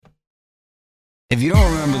If you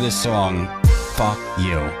don't remember this song, fuck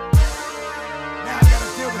you.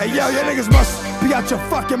 Hey, yo, you niggas must be out your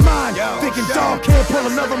fucking mind. Thinking dog can't pull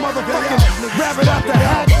another motherfucking rabbit out the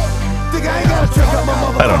hat. Think I ain't gotta trick up my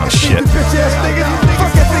motherfucking I don't know shit. bitch ass niggas.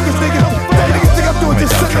 Fuck that niggas, nigga. That niggas think I'm doing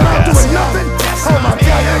just sitting around doing nothing. Oh my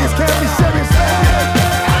god, you niggas can't be serious.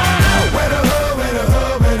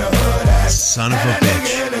 Son of a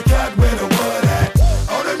bitch.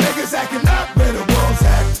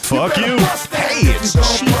 Fuck you. Hey, it's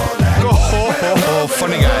cheap. Oh,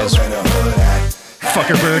 funny guys.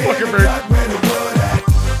 Fuckerbird.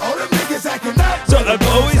 So I've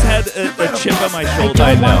always had a chip on my shoulder.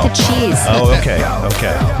 I don't want the cheese. Oh, okay.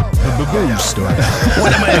 Baboon story.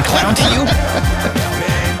 What am I, a clown to you?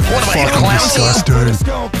 What am I, a clown to you?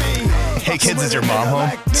 Hey kids, is your mom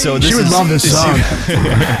home? So this She would love this song.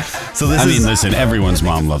 So this I mean, is listen, everyone's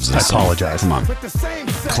mom loves this song. apologize. Come on.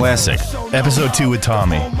 Classic. episode 2 with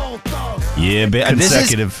Tommy. Yeah, but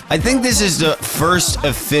Consecutive. I think this is the first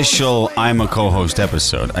official I'm a co-host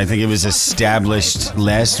episode. I think it was established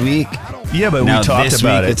last week. Yeah, but Now we talked this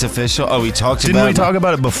about week it. it's official. Oh, we talked Didn't about we talk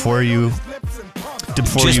about it before you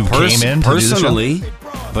just came in? to do the show? personally,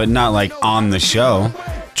 but not like on the show.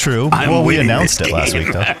 True. I'm Well, we winning announced this it last game.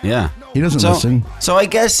 week, though. Yeah. He doesn't listen. So I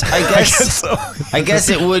guess so. I guess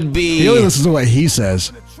it would be. He only listens to what he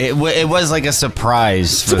says. It was like a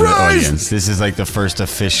surprise for the audience. This is like the first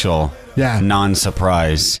official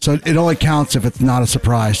non-surprise. So it only counts if it's not a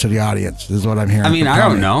surprise to the audience, is what I'm hearing. I mean, from I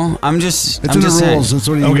Tommy. don't know. I'm just. It's I'm in the just rules. saying. That's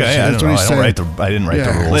what he Okay, said. I That's don't know. what he said. I didn't write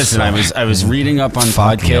the rules. Listen, so. I was reading up on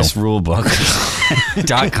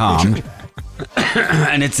podcastrulebook.com.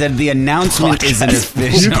 And it said the announcement isn't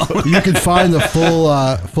official. You can find the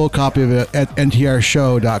full copy of it at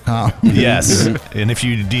ntrshow.com. Yes. And if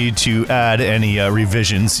you need to add any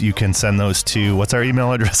revisions, you can send those to, what's our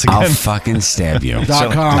email address again? I'll fucking stab you.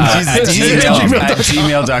 .com. At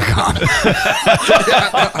gmail.com.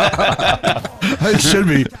 It should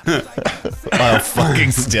be. I'll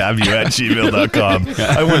fucking stab you at gmail.com.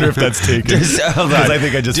 I wonder if that's taken. Because I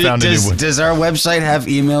think I just found a new one. Does our website have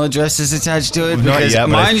email addresses attached to it? Not Because yet, but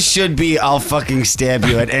mine should be I'll fucking stab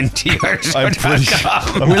you at NTR. I'm pretty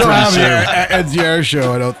sure. We don't have it at NTR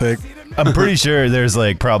show, I don't think. I'm pretty sure there's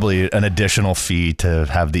like probably an additional fee to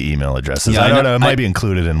have the email addresses. Yeah, I I don't know- know. It might be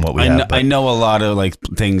included in what we have. but- I know a lot of like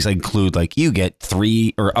things include like you get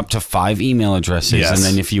 3 or up to 5 email addresses, Yes. and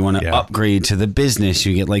then if you want to upgrade to the business,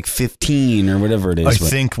 you get like 15 or whatever it is. I But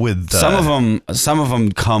think with some of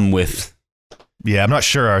them come with. Yeah, I'm not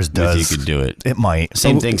sure ours does. If you could do it. It might.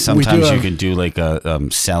 Same But thing. we do Sometimes you have- could do like a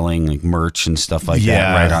selling like merch and stuff like Yeah,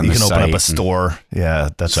 that right on you the can site. open up a store. Yeah,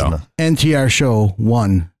 that's So.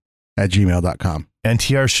 NTRshow1@gmail.com.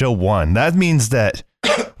 NTR Show 1. That means that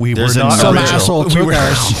we There's were not some original. asshole We took were-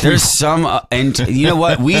 ours. There's some, and you know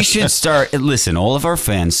what? We should start. Listen, all of our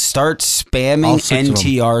fans, start spamming All 6 of them.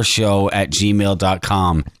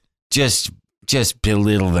 ntrshow@gmail.com. Just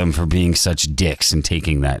belittle them for being such dicks and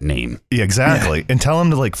taking that name. Yeah, exactly. And tell them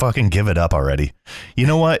to like fucking give it up already. You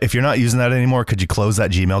know what? If you're not using that anymore, could you close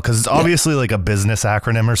that Gmail? Because it's obviously like a business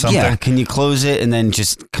acronym or something. Yeah, can you close it and then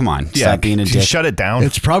just come on, stop being a can you dick? shut it down.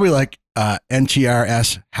 It's probably like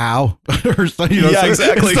NTRS how or something. You know, Yeah, so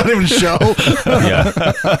exactly. It's not even a show.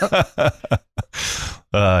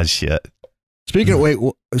 Yeah. Shit. Speaking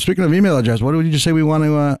of email address, what did you just say we want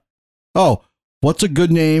to? What's a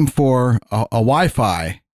good name for a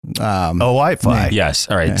Wi-Fi? Wi-Fi. Yes.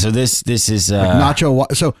 All right. Yeah. So this is Like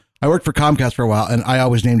Nacho. So I worked for Comcast for a while, and I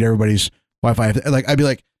always named everybody's Wi-Fi. Like I'd be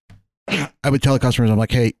like, I would tell the customers, I'm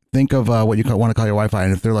like, hey, think of what you want to call your Wi-Fi,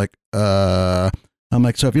 and if they're like, I'm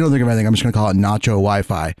like, so if you don't think of anything, I'm just going to call it Nacho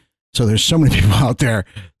Wi-Fi. So there's so many people out there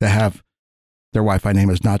that have their Wi-Fi name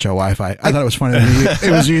is Nacho Wi-Fi. I thought it was funny. It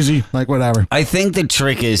was easy, like whatever. I think the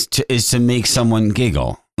trick is to make someone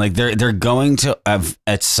giggle. Like they're going to have,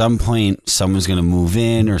 at some point, someone's going to move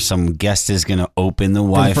in or some guest is going to open the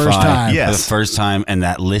Wi-Fi first time. Yes. for the first time, and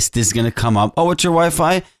that list is going to come up. Oh, what's your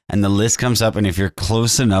Wi-Fi? And the list comes up, and if you're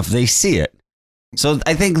close enough, they see it. So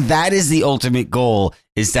I think that is the ultimate goal: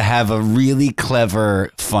 is to have a really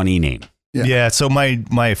clever, funny name. Yeah. So my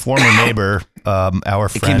former neighbor, our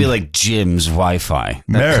friend, It could be like Jim's Wi-Fi.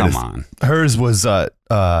 Meredith. Come on, hers was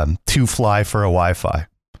too fly for a Wi-Fi.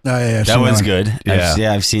 Yeah, that one's good. Yeah.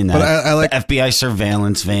 I've seen that. But I like. the FBI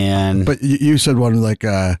surveillance van. But you said one like,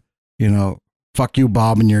 fuck you,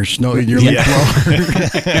 Bob, and your snow, your leaf blower.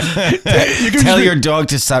 You can Tell just- your dog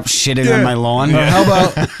to stop shitting on my lawn. How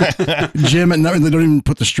about Jim at number? They don't even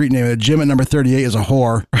put the street name. Jim at number 38 is a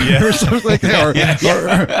whore. Yeah. Or something like that.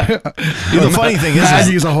 The funny thing is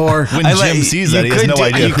Maggie's a whore. when Jim sees that, he has no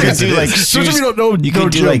idea. You who could it do like is. Sometimes you don't know. You no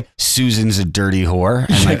could do Jim. like Susan's a dirty whore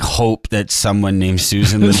and like hope that someone named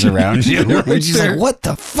Susan lives around you. And she's like, what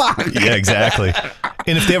the fuck? Yeah, exactly.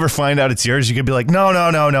 And if they ever find out it's yours, you could be like, no.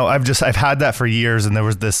 I've had that for years, and there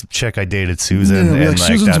was this chick I dated, Susan. Yeah, and like,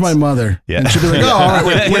 Susan's that's, my mother. Yeah. And she'll be like, oh, all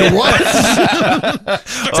right, wait, what?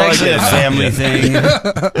 It's actually a family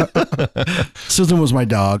thing. Susan was my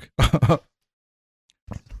dog.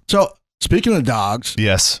 So, speaking of dogs,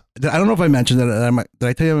 Yes. I don't know if I mentioned that. Did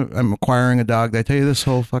I tell you I'm acquiring a dog? Did I tell you this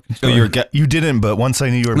whole fucking story? You didn't, but once I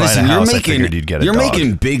knew you were Listen, buying a you're house, I making figured you'd get a you're dog.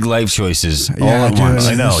 making big life choices all Yeah, at dude, once.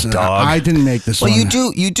 I know, this, dog. I didn't make this Well, one.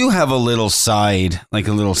 you do have a little side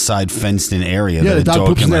fenced in area. Yeah, that the a dog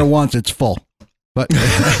poops can, in there like- once, it's full. But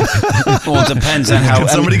Well, it depends on how. Can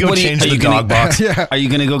somebody go what are you- change are the you gonna- dog box? yeah. Are you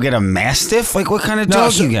going to go get a Mastiff? Like, what kind of No,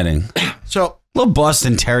 dog so- are you getting? So, Little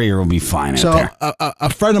Boston Terrier will be fine out there. a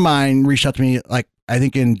friend of mine reached out to me, like, I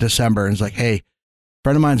think in December, and was like, hey, a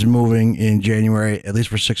friend of mine's moving in January, at least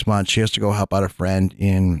for 6 months. She has to go help out a friend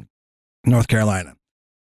in North Carolina.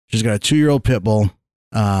 She's got a 2-year-old pit bull,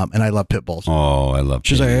 and I love pit bulls. Oh, I love.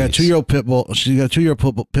 She's like, I got a babies. 2-year-old pit bull. She's got a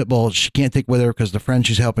 2-year-old pit bull. She can't take with her because the friend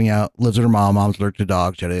she's helping out lives with her mom. Mom's allergic to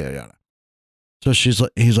dogs, yada, yada, yada. So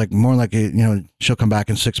he's like, more like, she'll come back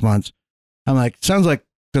in 6 months. I'm like, sounds like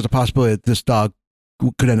there's a possibility that this dog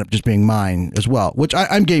could end up just being mine as well, which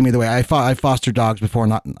I'm game either way. I fostered dogs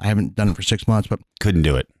before, I haven't done it for 6 months, but Couldn't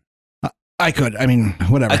do it. I could. I mean,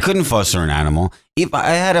 whatever. I couldn't foster an animal. If I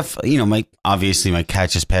had obviously my cat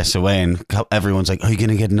just passed away, and everyone's like, "Are you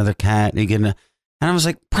gonna get another cat? Are you gonna?" And I was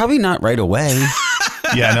like, "Probably not right away."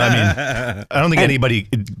 Yeah, no, I mean, I don't think anybody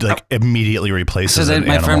like immediately replaces So then an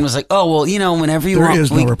my animal. friend was like, "Oh well, whenever you There want,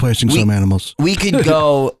 is no replacing some animals. we could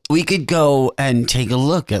go and take a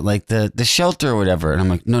look at like the shelter or whatever." And I'm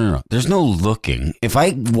like, no. There's no looking. If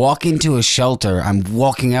I walk into a shelter, I'm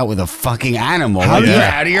walking out with a fucking animal. How Like, do you- you're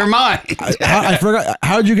out of your mind. I forgot.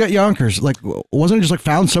 How'd you get Yonkers? Like, wasn't it just like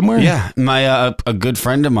found somewhere? Yeah, my a good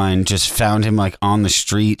friend of mine just found him like on the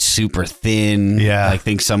street, super thin. Yeah. I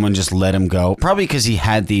think someone just let him go, probably because he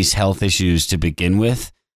had these health issues to begin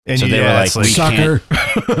with. And so you- they yeah, were it's like, like- we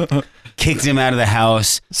Sucker. can't, kicked him out of the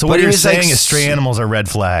house. So But what he you're was, like, saying is stray animals are red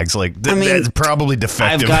flags. Like I mean, that's probably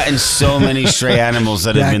defective. I've gotten so many stray animals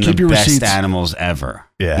that Yeah, have been keep the your best receipts. animals ever.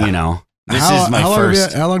 Yeah. This is my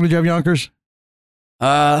first. How long did you have Yonkers?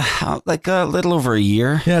 Like a little over a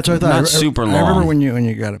year. Yeah, that's what I thought. Not super long. I remember when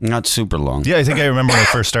you got it. Not super long. Yeah, I think I remember when I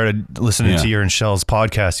first started listening Yeah. to your and Shell's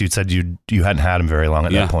podcast. You'd said you hadn't had him very long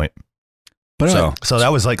at Yeah. that point. But anyway, So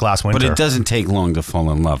that was like last winter. But it doesn't take long to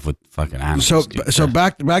fall in love with fucking animals. so dude.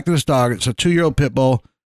 back to this dog. It's a 2-year-old pit bull.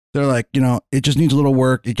 They're like, it just needs a little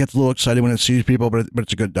work. It gets a little excited when it sees people, but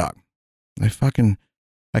it's a good dog. I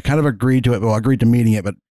kind of agreed to it. Well, I agreed to meeting it,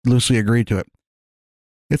 but loosely agreed to it.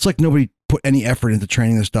 It's like nobody put any effort into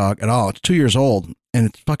training this dog at all. It's 2 years old and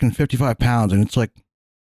it's fucking 55 pounds, and it's like,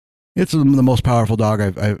 it's the most powerful dog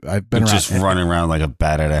I've been around. just running around like a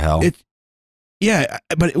bat out of hell. Yeah,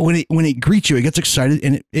 but when it greets you, it gets excited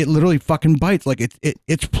and it literally fucking bites. Like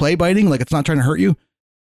it's play biting, like it's not trying to hurt you,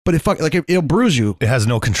 but it'll bruise you. it has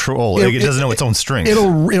no control. Like, it doesn't know its own strength.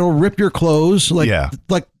 It'll rip your clothes. Like Yeah.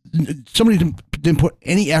 like somebody didn't put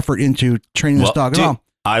any effort into training this dog dude, at all.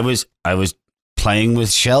 I was playing with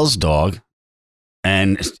Shell's dog,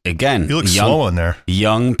 and again, You look slow in there.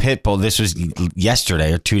 young pit bull. This was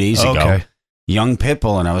yesterday or 2 days ago. Okay. Young pit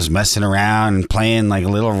bull, and I was messing around and playing like a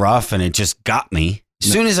little rough, and it just got me.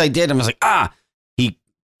 As soon as I did, I was like, he,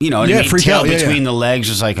 Yeah, freak tail out, yeah, between the legs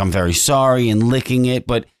was like, I'm very sorry, and licking it,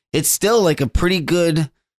 but it's still like a pretty good,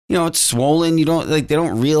 it's swollen. You don't they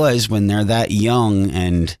don't realize when they're that young,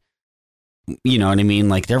 and you know what I mean?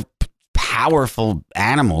 Like they're powerful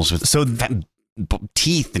animals with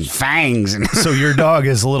teeth and fangs. And So your dog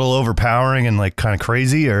is a little overpowering and like kind of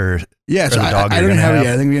crazy, or Yeah, so the dog I you're don't gonna have it have?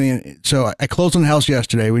 yet. I think we're getting. So I closed on the house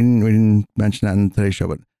yesterday. We didn't mention that in today's show,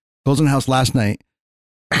 but closed on the house last night,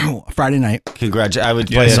 Friday night. congratulations! I would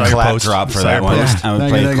Yeah, play I saw a your clap post. drop for Saw that your one. post. I would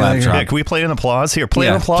Thank play you, a thank clap you, drop. yeah, can we play an applause here? Play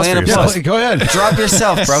Yeah, an applause play for an yourself. applause. Go ahead. Drop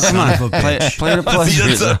yourself, bro. Come on. Play an applause for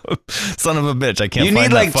yourself. Son of a bitch! I can't. You find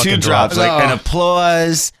need that like fucking two drops, drop. like an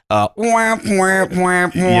applause, whap, whap,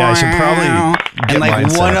 whap, Yeah, I should probably get and like mine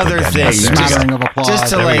set one up other again. thing, There we go. Smattering of applause. just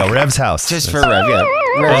to There we go. like, Rev's house. just for Rev, yeah.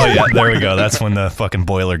 Oh yeah, there we go. That's when the fucking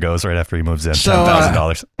boiler goes right after he moves in. So,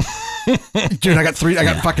 $10,000. Dude, I got three. I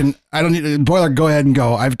got fucking. I don't need boiler. Go ahead and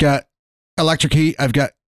go. I've got electric heat. I've got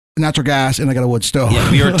natural gas, and I got a wood stove.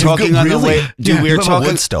 Yeah, we were talking on the way. Dude, Yeah, we you were have a talking.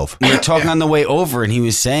 wood stove. We were talking on the way over, and he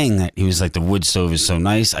was saying that he was like, the wood stove is so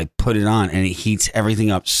nice. I put it on, and it heats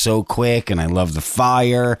everything up so quick, and I love the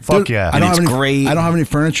fire. Fuck yeah. I don't it's have any, great. I don't have any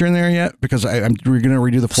furniture in there yet because we're gonna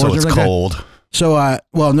redo the floors. So it's and everything. cold. So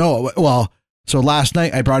so last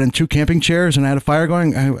night I brought in 2 camping chairs and I had a fire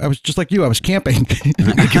going. I was just like you. I was camping.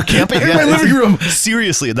 You're camping in my living room.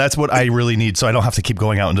 Seriously, that's what I really need, so I don't have to keep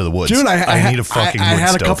going out into the woods. Dude, I need a fucking I wood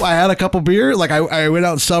had stove. I had a couple beer. Like I went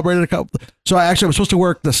out and celebrated a couple. So I was supposed to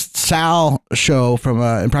work the Sal show from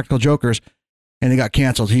Impractical Jokers, and it got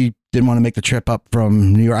canceled. He didn't want to make the trip up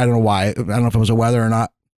from New York. I don't know why. I don't know if it was the weather or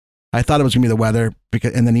not. I thought it was gonna be the weather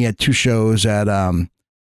and then he had 2 shows at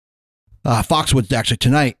Foxwoods actually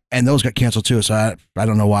tonight, and those got canceled too. So I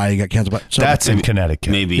don't know why he got canceled. But so That's in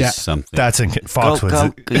Connecticut. Maybe Yeah. something. That's in Foxwoods.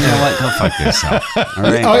 Go, you know what? Go fuck yourself. All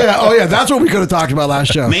right. Oh yeah, that's what we could have talked about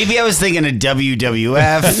last show. Maybe I was thinking of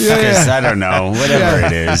WWF. Yeah. Because I don't know. Whatever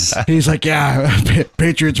it is. He's like, yeah,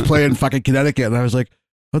 Patriots play in fucking Connecticut, and I was like,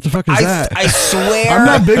 what the fuck is that? I swear. I'm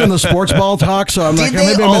not big on the sports ball talk, so I'm Did like, they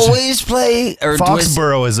maybe I missed. always play? Or was,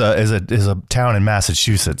 Foxborough is a town in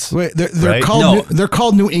Massachusetts. Wait, they're Right? called No. they're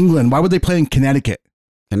called New England. Why would they play in Connecticut?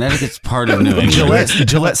 Connecticut's part of New England.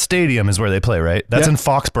 Gillette Stadium is where they play, right? That's Yeah. in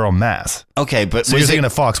Foxborough, Mass. Okay, but So you're was thinking it?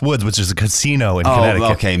 of Foxwoods, which is a casino in Oh,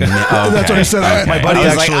 Connecticut. okay. That's what I said. Okay. My buddy I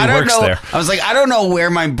was actually I don't works know. there. I was like, I don't know where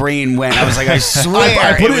my brain went. I was like, I swear.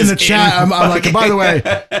 I put it in was the chat. I'm like, by the way,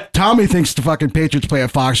 Tommy thinks the fucking Patriots play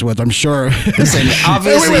at Foxwoods. I'm sure. Listen,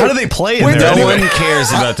 obviously, How do they play in Wait, there? no wait, one cares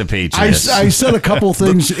about the Patriots. I said a couple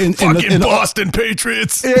things in Fucking the Boston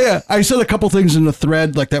Patriots. yeah. I said a couple things in the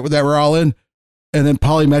thread like that we're all in, and then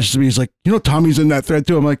Paulie messaged me. He's like, Tommy's in that thread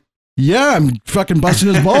too. I'm like, yeah, I'm fucking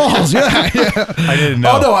busting his balls. Yeah. I didn't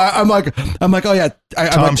know. Oh no, I'm like, oh yeah.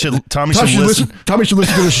 Tommy should listen. Tommy should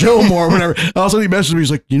listen to the show more. Or whatever. All of a sudden he messaged me.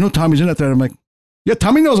 He's like, Tommy's in that thread. I'm like, yeah,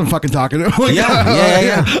 Tommy knows I'm fucking talking to him. Like,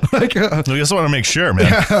 Yeah. Like, I just want to make sure,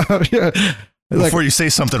 man. yeah. Like, Before you say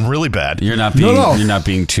something really bad. You're not being. No. You're not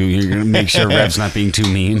being too. You're gonna make sure Rev's not being too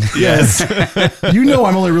mean. Yes.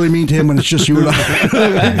 I'm only really mean to him when it's just you and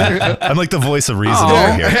I. I'm like the voice of reason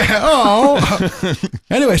over here. Oh.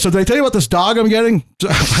 Anyway, so did I tell you about this dog I'm getting?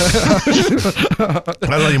 I don't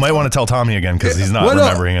know. You might want to tell Tommy again because he's not What up?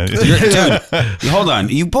 remembering it. Dude, hold on.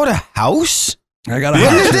 You bought a house? I got a When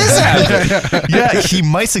house. did this happen? Yeah, he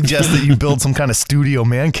might suggest that you build some kind of studio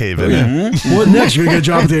man cave in there. What next? You're gonna get a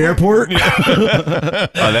job at the airport? Oh,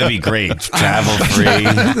 that'd be great. Travel free.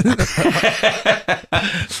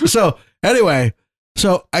 So anyway,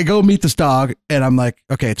 so I go meet this dog, and I'm like,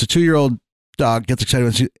 okay, it's a 2-year-old dog. Gets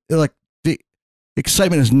excited when the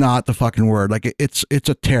excitement is not the fucking word. Like it's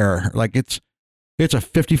a terror. Like it's a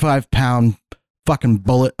 55-pound fucking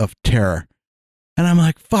bullet of terror. And I'm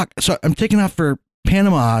like, fuck. So I'm taking off for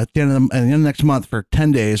Panama at the end of next month for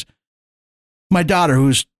 10 days. My daughter,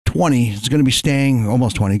 who's 20, is going to be staying,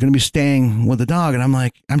 almost 20, going to be staying with the dog. And I'm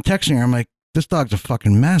like, I'm texting her. I'm like, this dog's a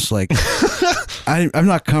fucking mess. Like, I'm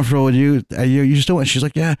not comfortable with you. You still want? She's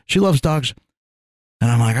like, yeah, she loves dogs.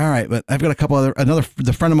 And I'm like, all right, but I've got a couple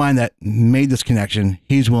the friend of mine that made this connection.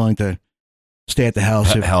 He's willing to stay at the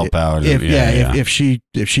house. Help out. If she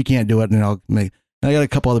can't do it, then I'll make. I got a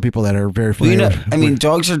couple other people that are very familiar.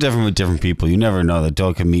 Dogs are different with different people. You never know. The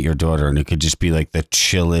dog can meet your daughter, and it could just be like the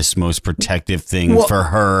chillest, most protective thing for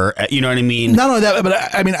her. You know what I mean? Not only that,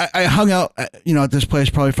 but I hung out, at this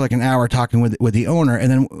place probably for like an hour talking with the owner,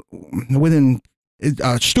 and then within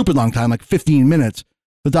a stupid long time, like 15 minutes,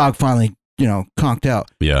 the dog finally, conked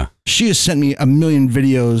out. Yeah. She has sent me a million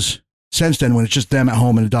videos since then when it's just them at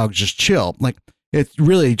home and the dog's just chill. Like it's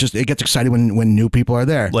really just it gets excited when new people are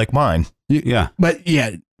there. Like mine. Yeah. But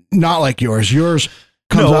yeah, not like yours. Yours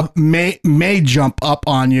comes up, may jump up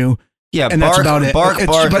on you. Yeah, and bark, that's about it. Bark,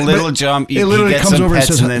 But little jump. It literally comes over and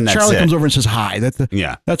says, then that's Charlie it. comes over and says hi.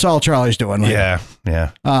 That's all Charlie's doing. Like,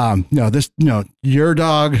 Yeah. Your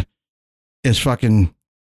dog is fucking,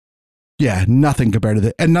 nothing compared to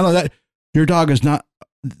that. And none of that, your dog is not,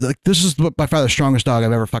 like, this is by far the strongest dog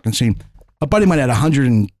I've ever fucking seen. A buddy of mine had a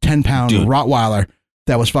 110-pound Dude. Rottweiler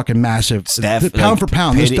that was fucking massive. Staff, Pound for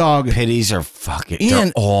pound, this dog. Pitties are fucking,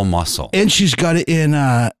 they're all muscle. And she's got it in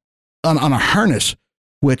on a harness,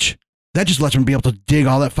 which that just lets them be able to dig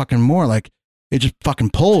all that fucking more. Like it just fucking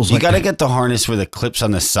pulls. You like, got to get the harness where the clips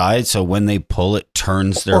on the side, so when they pull, it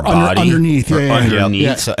turns their Or body underneath, or yeah. underneath.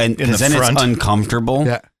 Yeah. So and In because the then front. it's uncomfortable.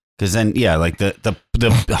 Yeah. Because then, like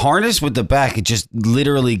the harness with the back, it just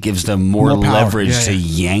literally gives them more More power. leverage Yeah, to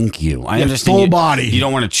yeah. yank you. I Yeah, understand. full body. You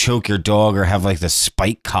don't want to choke your dog or have like the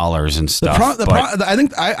spike collars and The stuff. I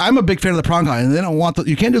think I'm a big fan of the prong collar, and they don't want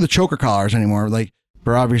you can't do the choker collars anymore, like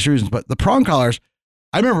for obvious reasons. But the prong collars,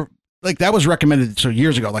 I remember like that was recommended so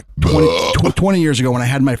years ago, like 20 years ago when I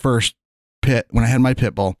had my first pit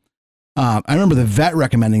bull. I remember the vet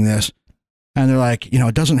recommending this, and they're like,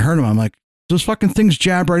 it doesn't hurt him. I'm like, those fucking things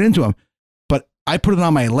jab right into him. But I put it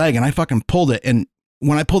on my leg and I fucking pulled it, and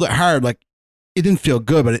when I pulled it hard, like it didn't feel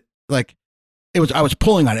good, but I was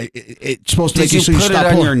pulling on it. It's supposed to make Did you you so put you it stop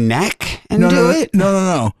on pulling. your neck and do it?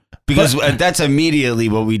 No. Because that's immediately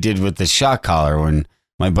what we did with the shock collar when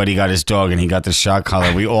my buddy got his dog and he got the shock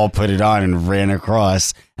collar. We all put it on and ran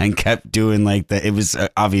across and kept doing it was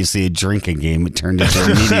obviously a drinking game. It turned into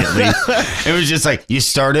immediately. It was just like you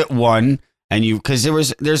start at one and because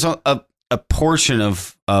there's a portion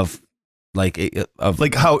of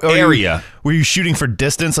how area. Were you shooting for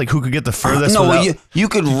distance? Like who could get the furthest? No, without you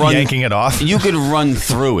could run yanking it off. You could run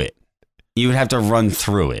through it. You would have to run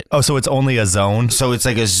through it. Oh, so it's only a zone. So it's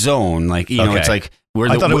like a zone, Okay. it's like where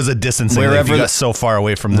I thought it was a distance thing. Like if you got so far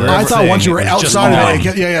away from the. I thought once you were thing, it was just outside of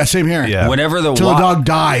long. it, yeah, same here. Yeah. whatever the Till the dog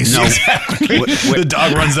dies. No, The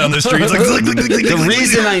dog runs down the street. It's like, the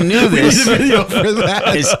reason I knew this Video for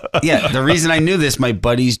that. is the reason I knew this. My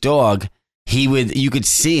buddy's dog. You could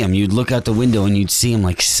see him. You'd look out the window and you'd see him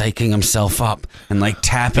like psyching himself up and like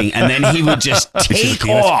tapping, and then he would just take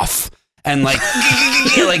off and like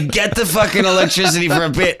get the fucking electricity for a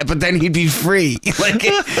bit, but then he'd be free. Like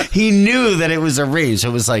he knew that it was a range. So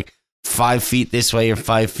it was like 5 feet this way or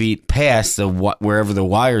 5 feet past wherever the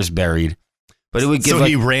wire's buried. But it would give. So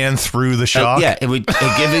he ran through the shock. It would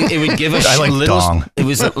give a I like little. dong. It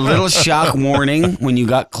was a little shock warning when you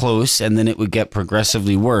got close, and then it would get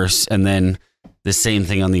progressively worse, and then the same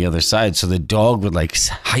thing on the other side. So the dog would like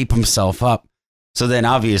hype himself up. So then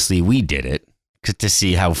obviously we did it to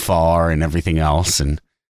see how far and everything else, and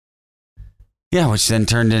which then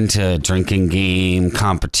turned into a drinking game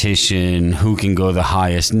competition. Who can go the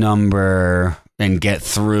highest number and get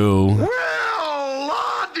through?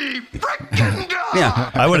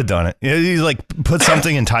 Yeah, I would have done it. You like put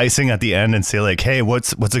something enticing at the end and say like, "Hey,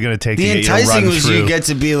 what's it going to take to the get you to enticing run was through?" you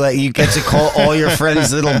get to call all your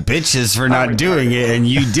friends little bitches for not doing it, and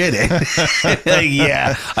you did it.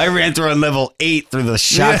 I ran through on level 8 through the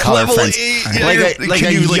shock collar level fence. 8. Like Can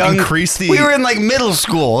a you young. increase the? We were in like middle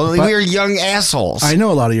school. We were young assholes. I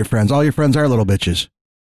know a lot of your friends. All your friends are little bitches.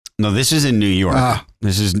 No, this is in New York. Ah.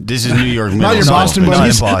 This is New York. Not middle your school. Boston Not in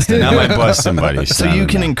buddies. Boston. Not my Boston buddies. So No, you no,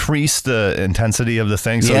 can no. increase the intensity of the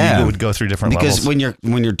thing, so you would go through different because levels.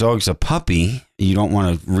 when your dog's a puppy, you don't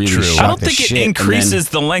want to really. True. Shock I don't the think shit, it and then- increases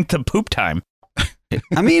the length of poop time.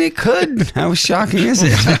 I mean, it could. How shocking is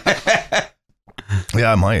it?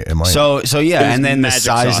 Yeah, it might. So yeah, There's and then the magic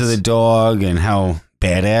size sauce. of the dog and how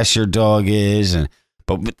badass your dog is,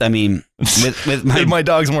 but I mean, with my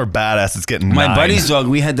dog's more badass. It's getting my 9. buddy's dog,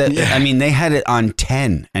 we had that. I mean, they had it on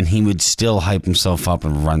 10, and he would still hype himself up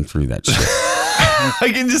and run through that shit.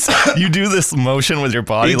 I can just you do this motion with your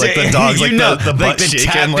body, You like do- the dog's you like know, the butt the shaking,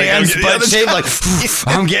 tap like dance I'm butt getting- shape, like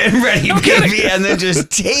I'm getting ready, baby, and then just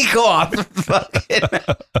take off.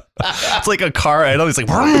 It's like a car. I know it's like.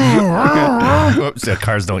 Whoops, yeah,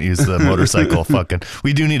 cars don't use the motorcycle. Fucking.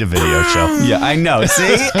 We do need a video show. Yeah, I know.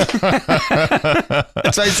 See,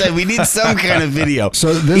 that's why I said we need some kind of video.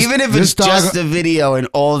 So this- even if this it's just a video and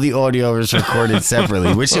all the audio is recorded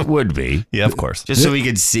separately, which it would be, Yeah, of course. just so we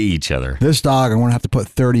could see each other. This dog, I'm gonna have to put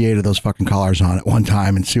 38 of those fucking collars on at one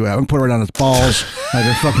time and see what I'm gonna put it right on its balls. Like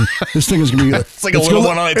a fucking, this thing is gonna be. It's like a little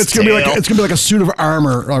one on its gonna be like tail. it's gonna be like a suit of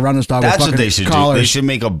armor around this dog. That's with what fucking they should collars. do. They should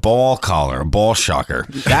make a ball collar, a ball shocker.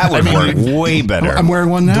 That would work way better. I'm wearing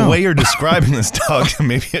one now. The way you're describing this dog,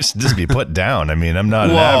 maybe it should just be put down. I mean, I'm not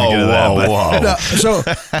an advocate of that. But No, so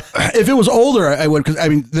if it was older, I would, because I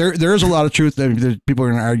mean, there is a lot of truth. I mean, there's people are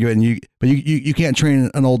going to argue it, and you can't train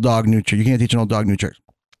an old dog new trick. You can't teach an old dog new tricks.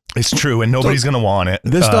 it's true, and nobody's gonna want it.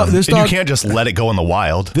 This and dog- you can't just let it go in the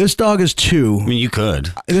wild. This dog is 2. I mean, you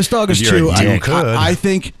could This dog is If you're 2. a I, dick. You could. I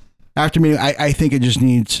think after me, I think it just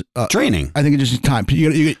needs. training. I think it just needs time.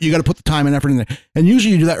 You got to put the time and effort in there, and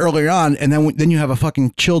usually you do that earlier on, and then you have a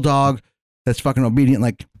fucking chill dog that's fucking obedient.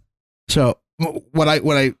 Like, so what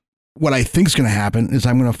I think's gonna happen is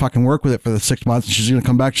I'm gonna fucking work with it for the 6 months, and she's gonna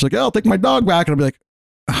come back. She's like, "Oh, I'll take my dog back," and I'll be like,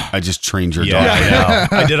 I just trained your Yeah, dog.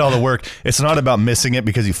 I know. I did all the work. It's not about missing it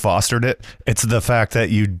because you fostered it. It's the fact that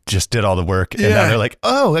you just did all the work, and now Yeah. they're like,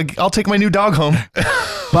 "Oh, I'll take my new dog home."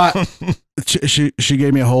 But she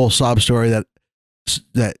gave me a whole sob story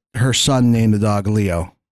that her son named the dog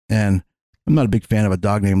Leo, and I'm not a big fan of a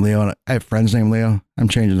dog named Leo, and I have friends named Leo. I'm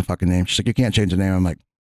changing the fucking name. She's like, "You can't change the name."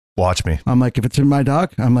 Watch me. I'm like, if it's in my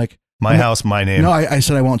dog, I'm like, My house, my name. no, I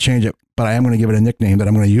said I won't change it, but I am going to give it a nickname that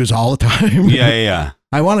I'm going to use all the time. Yeah.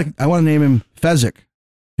 I want to name him Fezzik,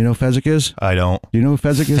 You know who Fezzik is? I don't. Do you know who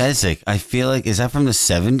Fezzik is? Fezzik. I feel like, is that from the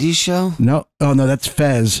 70s show? No. Oh, no, that's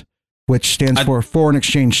Fez, which stands for foreign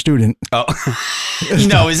exchange student. Oh.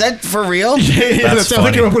 No, is that for real? That's how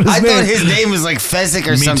I came up with his I name. thought his name was like Fezzik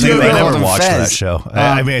or Me something. too. They I called never him watched Fez. that show.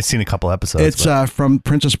 I mean, I've seen a couple episodes. It's from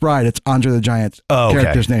Princess Bride. It's Andre the Giant's Oh, okay.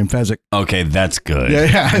 character's name, Fezzik. Okay, that's good.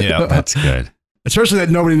 Yeah. Yeah, That's good. Especially that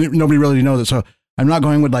nobody really knows it. So I'm not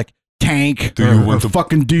going with like Tank or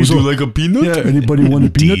fucking Diesel. like a peanut? Yeah, anybody want a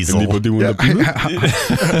peanut? Diesel. Anybody want a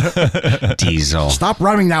peanut? Diesel. Stop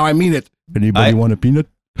rhyming now. I mean it. Anybody want a peanut?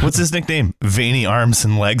 What's his nickname? Veiny arms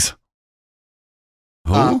and legs.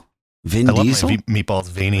 Who? Vin I love Diesel? my meatballs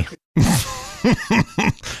veiny.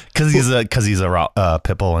 Because he's a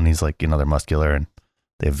pit bull and he's like, they're muscular and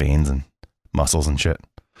they have veins and muscles and shit.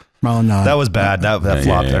 Oh, no. That was bad. That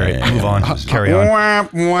flopped. yeah, All right, yeah, move on. Carry on.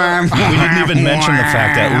 We didn't even mention the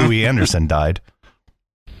fact that Louis Anderson died.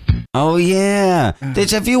 Oh yeah.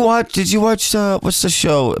 Did you watch what's the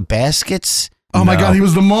show? Baskets? Oh my No. God, he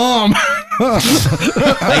was the mom.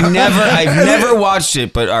 I've never watched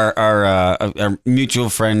it, but our mutual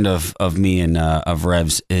friend of me and of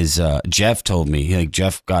Revs is Jeff told me.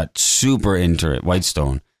 Jeff got super into it,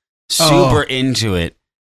 Whitestone. Super into it.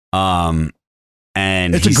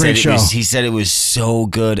 And It's a great show. He said it was so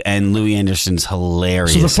good, and Louis Anderson's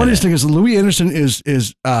hilarious. So the funniest in thing is Louis Anderson is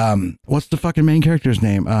what's the fucking main character's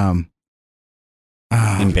name? it.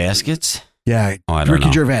 In Baskets? Yeah, Oh, I don't Ricky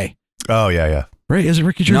know. Gervais. Oh, yeah. Right? Is it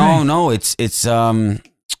Ricky Gervais? No, it's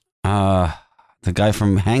the guy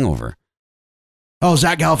from Hangover. Oh,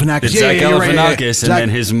 Zach Galifianakis. It's yeah, Zach you're right, yeah, yeah. Galifianakis, and Zach- then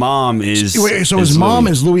his mom is. Wait, so is his mom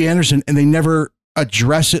Louis. is Louis Anderson, and they never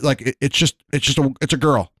address it. Like it's a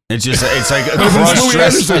girl. It's like a Louis cross-dressed.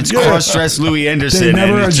 Anderson, It's yeah. cross-dressed Louis Anderson, They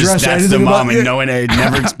never and it's just address that's the anything mom, about- and no one it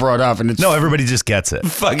never gets brought up, and it's No, everybody just gets it.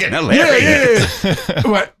 fucking Yeah, hilarious.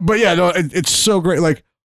 yeah. but yeah, no, it's so great. Like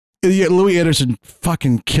Louis Anderson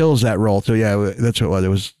fucking kills that role. So yeah, that's what it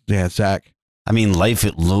was. Zach. I mean, Life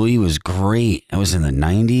at Louis was great. That was in the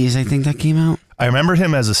 90s, I think that came out. I remember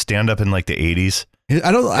him as a stand-up in like the 80s.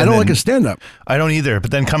 I don't then- like his stand up. I don't either.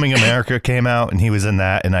 But then Coming America came out and he was in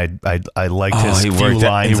that, and I liked his he few worked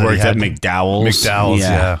lines. at, that at had. McDowell's. McDowell's,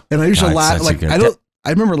 yeah. And I used to God, laugh. such a Like good- I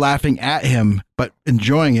remember laughing at him, but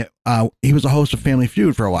enjoying it. He was a host of Family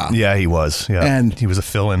Feud for a while. Yeah, he was. Yeah, And- he was a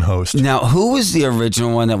fill-in host. Now, who was the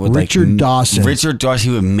original one that would Richard Dawson. Richard Dawson.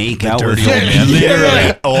 He would make out with dirty old man.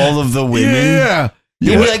 literally all of the women. Yeah.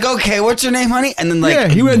 He'd be like, "Okay, what's your name, honey?" And then like, Yeah,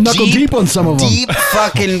 he went knuckle deep on some of them. Deep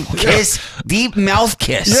fucking kiss, deep mouth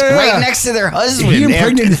kiss, Yeah. right next to their husband. He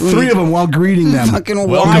impregnated 3 of them while greeting them. Fucking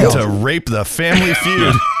Welcome wild. to Rape the Family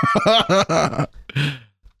Feud.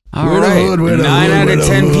 All Where the right, hood, where the 9 hood, out where of the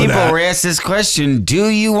 10 hood people at? were asked this question: do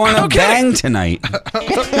you want to bang tonight?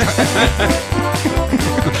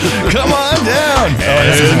 Come on down.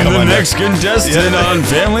 And the next contestant on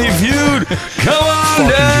Family Feud, come on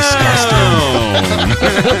down.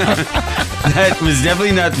 That was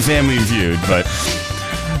definitely not Family Feud, but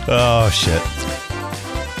Oh shit.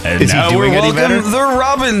 and Is he now doing we're any welcome better? the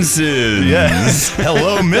Robinsons. Yes.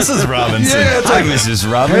 Hello, Mrs. Robinson. Yeah, it's Hi, like, Mrs.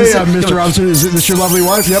 hey, Robinson. Mr. Robinson, is this your lovely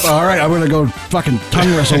wife? Yep. All right, I'm gonna go fucking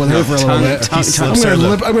tongue wrestle with her for a little bit. Tongue- He slips tongue- her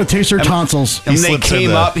the- I'm gonna taste her tonsils. And they slips in came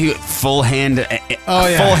the- up, he full hand, Oh,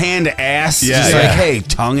 yeah. full hand ass, Yeah, just yeah. like, hey,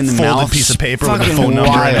 tongue in the Folded mouth, piece of paper with a fucking phone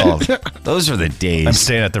number in it. wild. Those are the days. I'm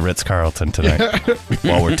staying at the Ritz-Carlton tonight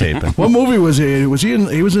while we're taping. What movie was he? Was he in?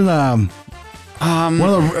 He was in one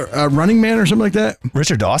of the Running Man or something like that.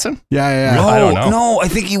 Richard Dawson? Yeah. No, I don't know. No, I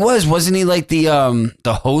think he was. Wasn't he like the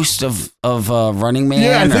host of Running Man?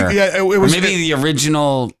 Yeah, I think- or- yeah, it or was- maybe the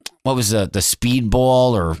original. What was the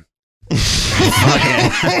Speedball or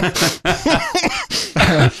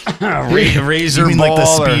Razor You mean like the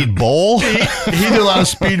Ball or- Speed Bowl? He did a lot of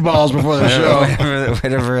speedballs before the show.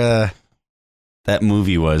 whatever that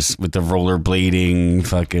movie was with the rollerblading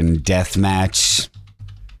fucking death match.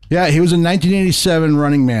 Yeah, he was in 1987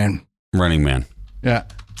 Running Man. Running Man. Yeah.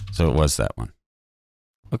 So it was that one.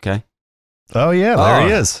 Okay. Oh, yeah, there Oh.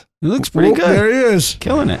 he is. It looks pretty Oh, good. There he is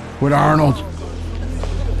Killing it. with Arnold.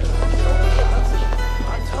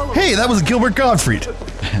 Hey, that was Gilbert Gottfried.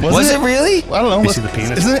 Was it really? I don't know. You see the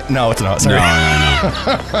penis? Isn't it? No, it's not. Sorry.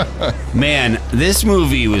 No. Man, this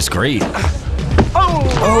movie was great.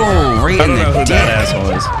 Oh, right I in don't know the who dick. that asshole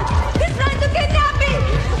is. He's trying to kidnap me!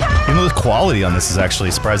 You know, the quality on this is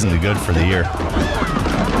actually surprisingly good for the year.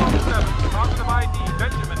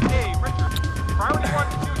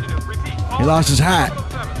 He lost his hat.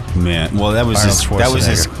 Man, well, that was Arnold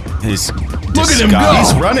his Look at him go.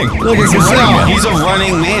 He's running. Look at Gazelle. He's a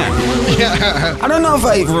running man. I don't know if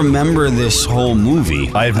I remember this whole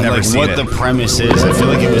movie. I've never like seen what it. the premise is. I feel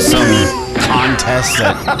like it was some contest.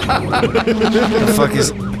 The fuck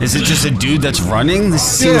is it just a dude that's running? This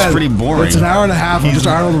seems pretty boring. It's an hour and a half of just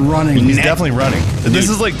Arnold running. He's definitely running. This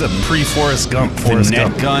is like the pre-Forrest Gump. The Forrest net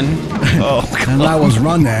Gump. gun. Oh, And I was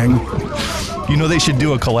running. you know they should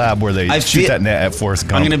do a collab where they shoot that net at Forrest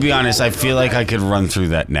Gump. I'm gonna be honest. I feel like I could run through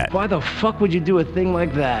that net. Why the fuck would you do a thing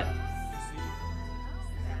like that?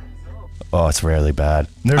 Oh, it's rarely bad.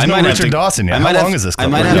 There's I no might have Richard to- Dawson yet. I How might have- long is this I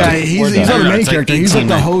clip? might We're have done. to- Yeah, We're he's done. not I the don't know, main it's like character. He's like 18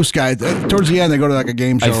 the minutes. host guy. Towards the end, they go to like a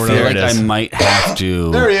game show I or feel whatever. like it I is. might have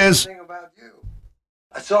to. There he is. Thing about you.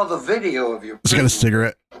 I saw the video of your He's got a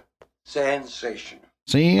cigarette. Sensational.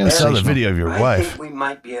 See, I saw the video of your I wife. think we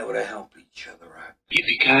might be able to help each other out.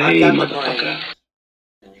 I got my brains,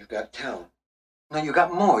 and you've got talent. Now you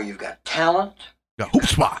got more. You've got talent, Got hoop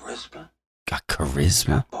spot. charisma, Got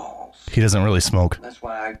charisma. balls. He doesn't really smoke. That's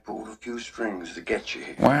why I pulled a few strings to get you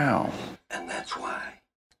here. Wow. And that's why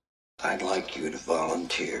I'd like you to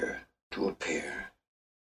volunteer to appear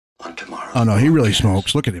on tomorrow's Oh no, he really broadcast.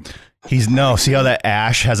 smokes. Look at him. See how that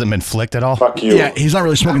ash hasn't been flicked at all? Yeah, he's not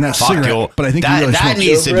really smoking that Fuck cigarette, you. but I think he That- really that smokes.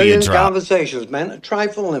 needs to be a Brilliant drop. conversations, man. A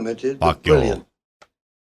trifle limited, Fuck but you. brilliant.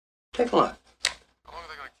 Take a look.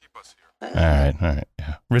 All right.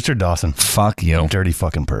 Yeah. Richard Dawson. Fuck you. Dirty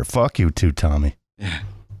fucking perv. Fuck you too, Tommy.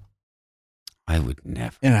 I would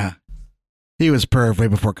never. Yeah, he was perv way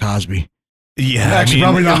before Cosby. Yeah, Actually,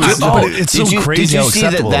 probably not. But it's so crazy Did you how see that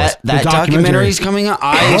acceptable it is. that The documentary is documentary. coming out?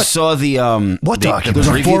 I What? saw the What the documentary? There's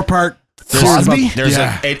a preview. 4-part. Cosby? There's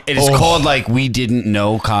Yeah. it is Oh. called like We Didn't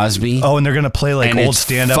Know Cosby. Oh, and they're gonna play like And old it's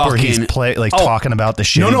stand up where he's fucking- talking about the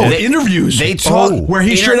shit. No, he no, did. interviews. They talk where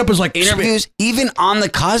he straight up was like interviews. Even on the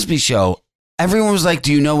Cosby Show, everyone was like,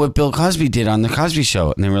 "Do you know what Bill Cosby did on the Cosby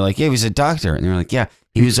Show?" And they were like, "Yeah, he was a doctor." And they were like, "Yeah,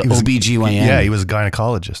 he was an OBGYN." Yeah, he was a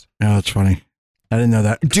gynecologist. Oh, that's funny. I didn't know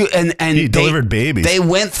that. Dude, and He they delivered babies. They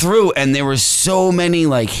went through, and there were so many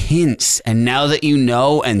like hints. And now that you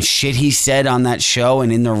know, and shit he said on that show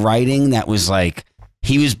and in the writing, that was like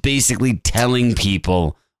he was basically telling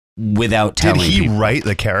people without Did telling he people. write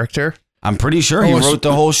the character? I'm pretty sure he Oh, it's- wrote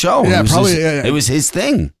the whole show. Yeah, it was probably, His, yeah. It was his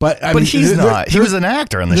thing. But I But mean, he's there- not. He there- was an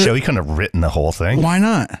actor on the there- show. He couldn't have written the whole thing. Why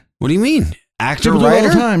not? What do you mean, actor People do it all the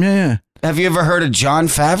writer? time. Yeah. Have you ever heard of John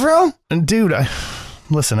Favreau? And dude,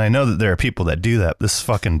 listen, I know that there are people that do that. This is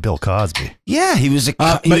fucking Bill Cosby. Yeah, he was a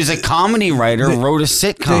But he was a comedy writer. they- Wrote a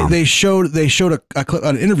sitcom. They showed a clip,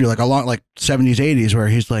 an interview like a long like 70s 80s where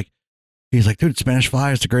he's like, dude, Spanish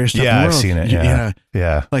Fly is the greatest stuff in Yeah, the I've world. seen it. You Yeah. know,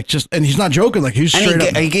 Yeah. like just, and he's not joking. Like he's and straight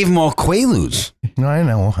up. he gave him all Quaaludes, No, I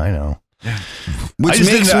know. which I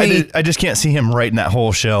just makes me. I just can't see him writing that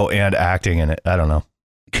whole show and acting in it. I don't know.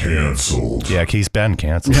 Canceled. Yeah, he's been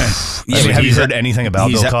canceled. Yeah, I mean, but have you he's heard anything about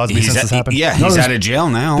he's Bill Cosby since this happened? Yeah, No, he's this- out of jail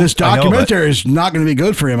now. This I know, documentary is not going to be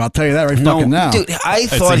good for him. I'll tell you that right fucking now. Dude, I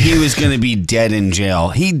thought he was going to be dead in jail.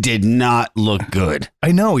 He did not look good.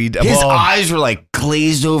 I know. His eyes were like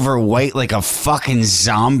glazed over white, like a fucking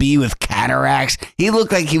zombie with cataracts. He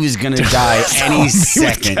looked like he was going to die any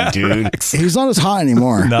second, dude. He's not as hot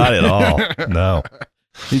anymore. Not at all. No.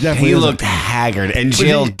 He definitely He isn't. looked haggard, and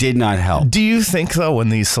jail he- did not help. Do you think though, when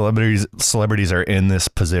these celebrities are in this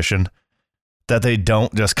position, that they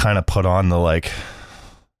don't just kind of put on the like,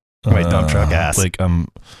 right dump truck ass? Like I'm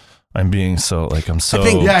being so like I'm so.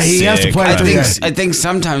 think- Yeah, he has to sick. play I it think Yeah. I think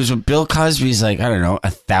sometimes when Bill Cosby's like, I don't know,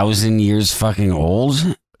 1,000 years fucking old.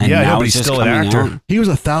 And Yeah, I know, now but he's he's just still an coming actor. out. He was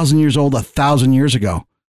 1,000 years old 1,000 years ago.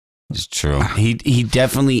 It's true. He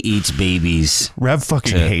definitely eats babies. Rev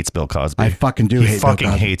fucking Shit. hates Bill Cosby. I fucking do he hate Bill fucking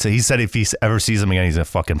Cosby. hates it. He said if he ever sees him again, he's gonna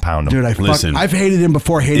fucking pound him. Dude, Listen. I've hated him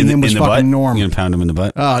before. Hating him was the fucking butt? norm. You gonna pound him in the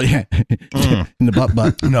butt? Oh yeah, in the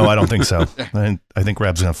butt. No, I don't think so. I think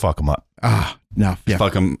Reb's gonna fuck him up. Ah, no, yeah.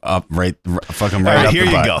 Fuck him up right. Fuck him All right right, up here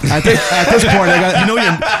the you butt. go. I think at this point, I got. You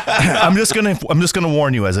know, I'm just gonna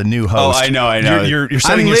warn you as a new Oh, host. I know. You're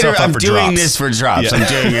setting yourself up I'm for doing drops. this for drops. Yeah. I'm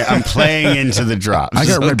doing it. I'm playing into the drops. I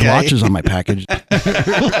got red okay? blotches on my package.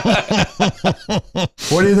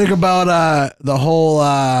 What do you think about the whole?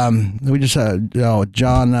 We just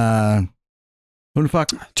John. Who the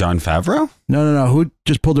fuck? John Favreau? No. Who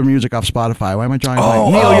just pulled their music off Spotify? Why am I drawing?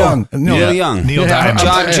 Oh, Neil oh. Young. Neil Young. Neil Yeah,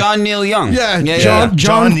 Diamond. John Neil Young. Yeah, John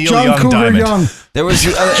John Neil Young Cougar Diamond. Young. There was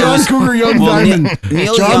John Cougar Young Diamond.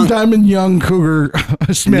 Neil John Young. Diamond Young Cougar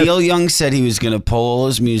Smith. Neil Young said he was going to pull all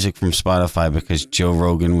his music from Spotify because Joe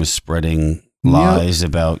Rogan was spreading lies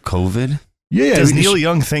about COVID. Yeah. Does he's- Neil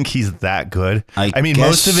Young think he's that good? I mean, guess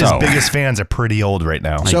most of his so. biggest fans are pretty old right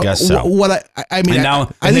now. I guess so. What I mean, And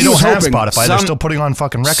now- I And they think he don't was have hoping- Spotify. They're Some- still putting on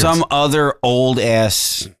fucking records. Some other old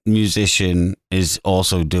ass musician is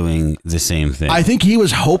also doing the same thing. I think he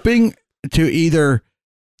was hoping to either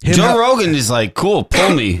him Joe ha- Rogan is like, cool, pull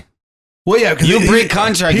me. Well, yeah, because You break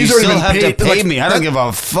contract, you still have to pay me. I don't give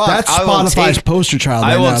a fuck. That's Spotify's poster child.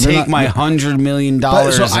 I right will now. take my $100 million So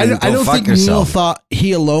I and go don't fuck think Neil yourself. thought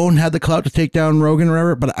he alone had the clout to take down Rogan or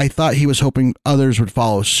whatever, but I thought he was hoping others would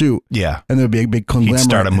follow suit. Yeah. And there'd be a big conglomerate. He'd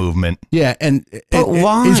start a movement. Yeah, and But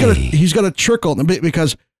why? He's got to trickle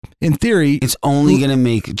because in theory It's only going to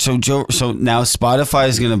make so now Spotify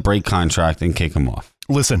is going to break contract and kick him off.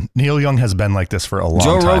 Listen, Neil Young has been like this for a long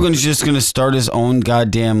Joe time. Rogan's just going to start his own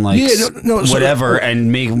goddamn so whatever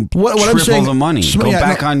and make what I'm triple saying, the money. Go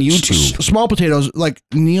back on YouTube. Small potatoes, like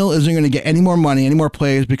Neil isn't going to get any more money, any more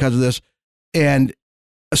plays because of this, and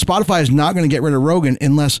Spotify is not going to get rid of Rogan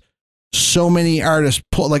unless so many artists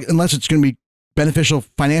unless it's going to be beneficial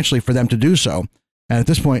financially for them to do so. And at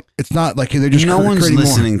this point, it's not like they're just no one's creating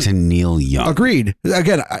listening more. to Neil Young. Agreed.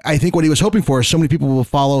 Again, I think what he was hoping for is so many people will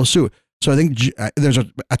follow suit. So I think there's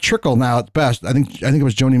a trickle now at best. I think it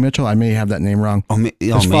was Joni Mitchell. I may have that name wrong.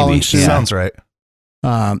 Maybe. Sounds right.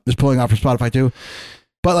 Is pulling off for Spotify too.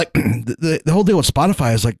 But like the whole deal with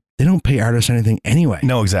Spotify is like they don't pay artists anything anyway.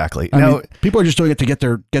 No, exactly. I mean, people are just doing it to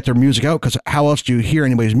get their music out because how else do you hear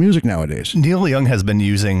anybody's music nowadays? Neil Young has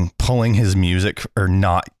been pulling his music or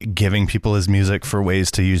not giving people his music for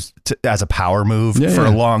ways to use as a power move for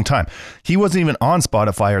a long time. He wasn't even on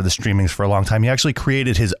Spotify or the streamings for a long time. He actually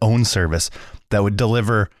created his own service that would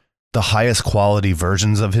deliver the highest quality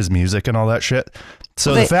versions of his music and all that shit.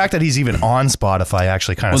 So the fact that he's even on Spotify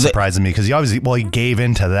actually kind of surprises me because he gave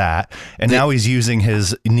into that and now he's using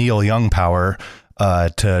his Neil Young power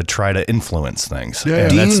to try to influence things. Yeah.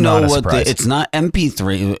 Do that's you know not a what surprise. it's not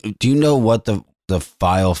MP3? Do you know what the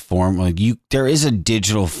file form there is a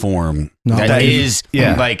digital form that is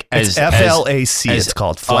like it's FLAC. It's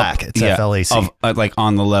called FLAC. It's FLAC. Like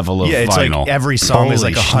on the level of it's vinyl. like every song is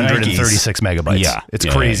like Holy 136 megabytes. Yeah. It's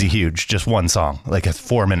crazy huge. Just one song, like a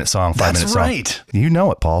 4-minute song, 5-minute song. right. You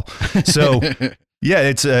know it, Paul. So yeah,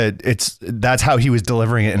 it's that's how he was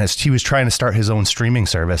delivering it, and he was trying to start his own streaming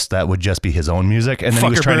service that would just be his own music, and then he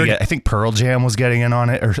was trying to get. I think Pearl Jam was getting in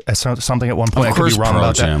on it or something at one point. Of course, I could be wrong Pearl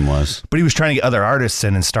about Jam that. was. But he was trying to get other artists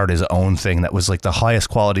in and start his own thing that was like the highest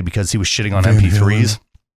quality because he was shitting on MP3s.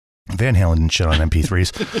 Van Halen didn't shit on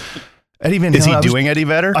MP3s. Eddie Van Halen. Is he doing Eddie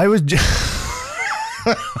Vedder? I was.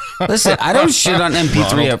 Listen, I don't shit on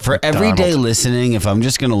MP3 for everyday listening. If I'm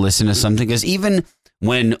just going to listen to something, because even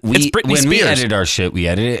when we edit our shit, we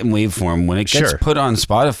edit it in waveform. When it gets put on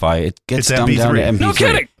Spotify, it gets dumbed down to MP3. No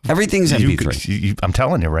kidding. Everything's MP3. I'm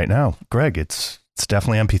telling you right now, Greg, it's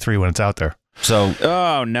definitely MP3 when it's out there. So,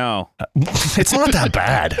 oh no, it's not that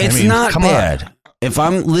bad. It's not bad. On. If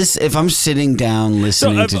I'm sitting down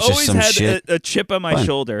listening to just some shit, a chip on my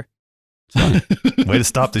shoulder. Way to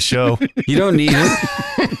stop the show. You don't need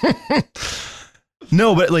it.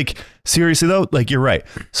 No, but like seriously though, like you're right.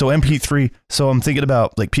 So MP3. So I'm thinking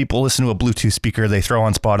about like people listen to a Bluetooth speaker, they throw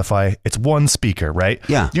on Spotify. It's one speaker, right?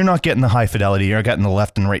 Yeah. You're not getting the high fidelity. You're not getting the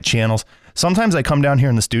left and right channels. Sometimes I come down here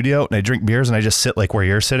in the studio and I drink beers and I just sit like where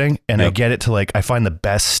you're sitting and I get it to like, I find the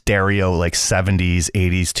best stereo, like 70s,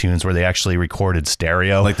 80s tunes where they actually recorded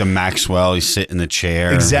stereo. Like the Maxwell, you sit in the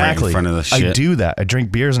chair right in front of the shit. I do that. I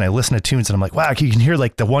drink beers and I listen to tunes and I'm like, wow, you can hear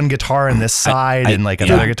like the one guitar on this side and like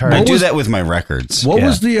another guitar. I do that with my records. What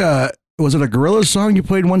was was it a Gorillaz song you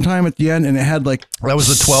played one time at the end and it had like... That was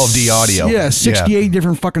the 12D audio. Yeah, 68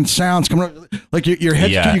 different fucking sounds coming up. Like your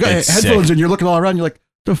head, you got headphones and you're looking all around, you're like,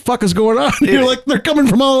 the fuck is going on? You're like, they're coming at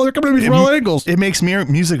me from all angles. It makes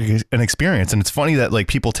music an experience. And it's funny that like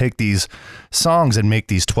people take these songs and make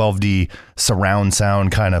these 12D surround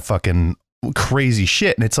sound kind of fucking crazy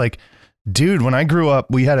shit. And it's like, dude, when I grew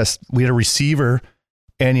up, we had a receiver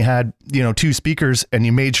and you had, 2 speakers and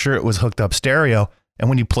you made sure it was hooked up stereo. And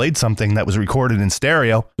when you played something that was recorded in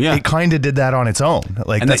stereo, it kind of did that on its own.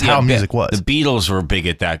 Like that's how music was. The Beatles were big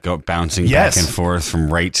at that, bouncing back and forth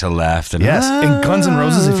from right to left. And and Guns N'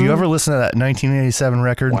 Roses, if you ever listen to that 1987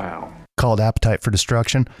 record called Appetite for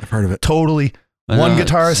Destruction, I've heard of it. Totally. One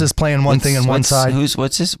guitarist is playing one thing on one side.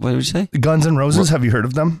 What's this? What did you say? Guns N' Roses, have you heard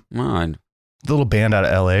of them? The little band out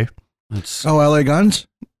of LA. LA Guns?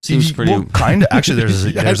 Seems pretty... Well, kind of. Actually,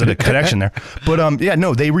 there's a connection there. But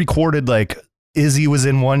they recorded like... Izzy was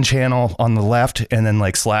in one channel on the left and then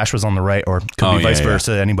like Slash was on the right, or could be vice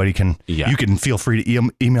versa. Anybody can, you can feel free to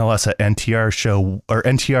email us at NTR Show or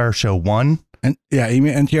NTR Show 1.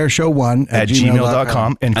 Email NTR Show 1 at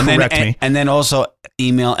gmail.com and correct me. And then also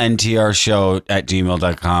email NTR Show at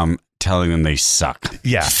gmail.com telling them they suck.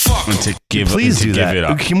 Yeah. Please do that. It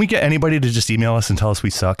up. Can we get anybody to just email us and tell us we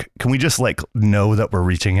suck? Can we just like know that we're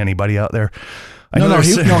reaching anybody out there?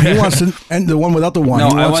 He wants to, and the one without the one. No,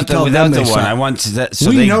 he wants I want to the tell without them the they one. suck. I want that so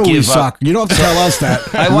we they know give we up. suck. You don't have to tell us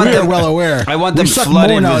that. I want We're them well aware. I want we them suck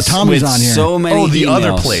flooded more now with, that Tommy's with on here. so many the emails.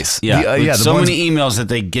 other place. Yeah, The with the so ones- many emails that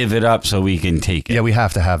they give it up so we can take it. Yeah, we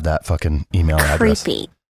have to have that fucking email address. Creepy.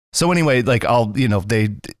 So anyway, like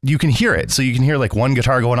you can hear it. So you can hear like one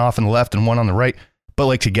guitar going off on the left and one on the right, but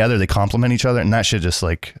like together they complement each other, and that shit just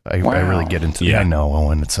like I really get into. Yeah. I know,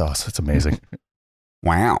 Owen. It's us. It's amazing.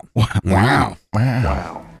 Wow. Wow.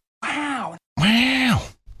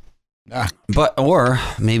 But or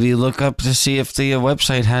maybe look up to see if the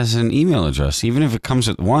website has an email address. Even if it comes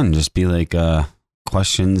with one, just be like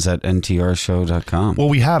questions@ntrshow.com. Well,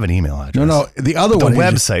 we have an email address. No, the other The one.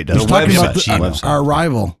 website does. You're talking about website. our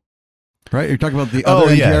rival, right? You're talking about the other Oh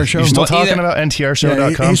yeah, NTR show. you're still Well, talking either- about Yeah,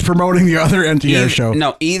 ntrshow.com. he's promoting the other NTR show.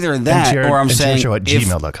 No, either that NTR or I'm saying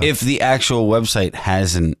ntrshow@gmail.com. if the actual website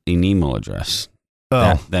has an email address,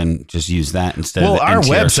 Oh. then just use that instead Well, of the our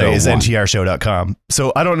NTR website show is one. ntrshow.com.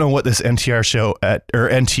 So I don't know what this NTR show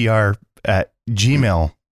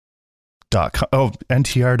ntr@gmail.com. Oh,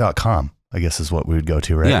 ntr.com, I guess is what we would go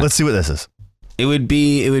to, right? Yeah. Let's see what this is. It would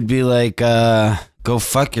be like go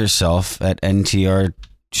fuck yourself at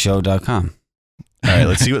ntrShow.com. All right,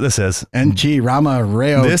 let's see what this is. NG Rama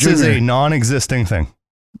Rayo. This Jr. is a non-existing thing.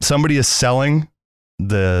 Somebody is selling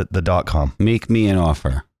the .com. Make me an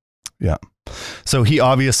offer. Yeah. So he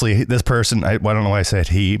obviously, this person, I don't know why I said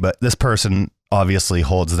he, but this person obviously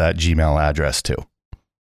holds that Gmail address too.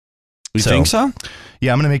 You think so?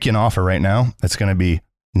 Yeah, I'm going to make you an offer right now. It's going to be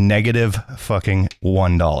negative fucking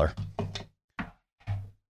 $1.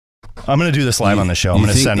 I'm going to do this live on the show. I'm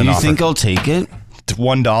going to send an offer. You think I'll take it?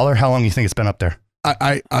 $1? How long do you think it's been up there?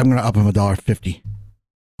 I'm going to up him $1.50.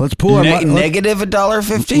 Let's pool our money. Negative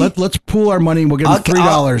 $1.50? Let's pool our money. We'll give him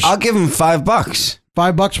 $3. I'll give him $5.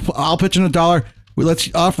 $5. I'll pitch in $1. Let's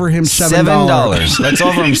offer him $7. Let's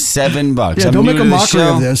offer him $7. Yeah, I'm don't new make to a the mockery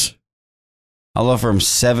show. of this. I'll offer him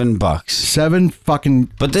 $7. 7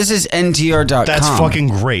 fucking. But this is NTR.com. That's fucking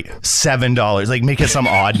great. $7. Like, make it some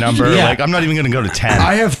odd number. Yeah. Like, I'm not even going to go to 10.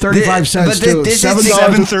 I have 35 cents but too. this is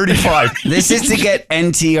 $7. $7.35. This is to get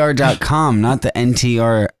NTR.com, not the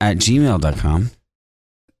NTR@gmail.com.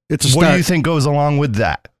 It's a What start. do you think goes along with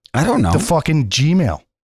that? I don't know. The fucking Gmail.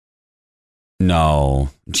 No.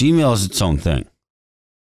 Gmail is its own thing.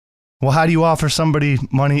 Well, how do you offer somebody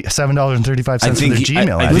money, $7.35 for their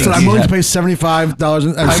Gmail I address? Listen, I'm you willing to have- pay $75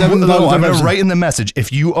 and I'm $7. going to write in the message,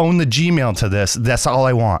 if you own the Gmail to this, that's all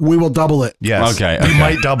I want. We will double it. Yes. Okay, We okay.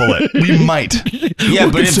 might double it. We might. Yeah,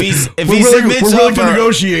 but if he we're submits willing to offer,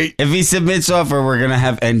 negotiate. if he submits offer, we're gonna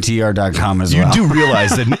have NTR.com as You well. do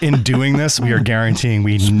realize that in doing this, we are guaranteeing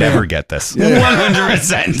we never get this. Yeah.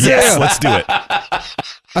 100%. Yes, let's do it.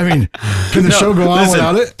 I mean, can the show go on listen.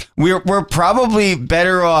 without it? We're probably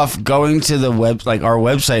better off going to the our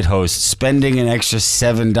website host, spending an extra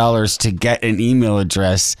 $7 to get an email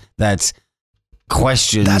address that's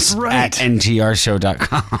questions That's right. at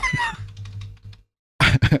ntrShow.com.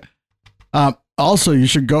 Also, you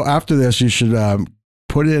should go after this. You should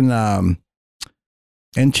put in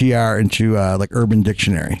NTR into like Urban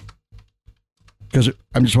Dictionary, because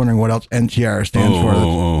I'm just wondering what else NTR stands for.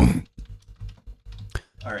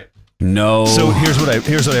 All right. No. So here's what I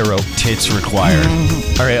wrote. tits required.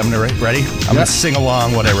 All right, I'm gonna ready. I'm gonna sing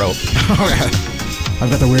along what I wrote. I've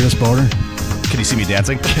got the weirdest boner. Can you see me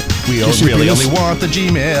dancing? We Yes, you really please. only want the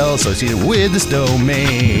Gmail associated with this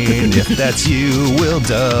domain. If that's you, we'll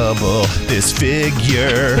double this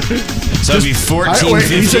figure. So it'd be He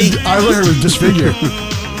 $14.50. said I learned it was disfigure.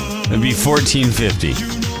 It'd be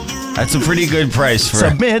 $14.50. That's a pretty good price for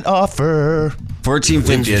Submit offer.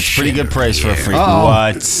 $14.50. It's a pretty good price for a freak. Uh-oh.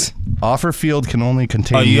 What? Offer field can only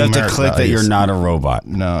contain. Oh, you have to numeric click that you're values. not a robot.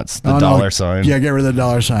 No, it's the Oh, no. dollar sign. Yeah, get rid of the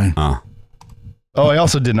dollar sign. Oh, I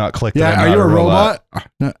also did not click. Yeah, that are I'm you not a robot?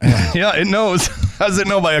 No, yeah. Yeah, it knows. How does it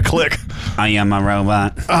know by a click? I am a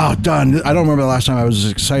robot. Oh, done. I don't remember the last time I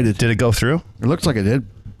was excited. Did it go through? It looks like it did.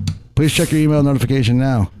 Please check your email notification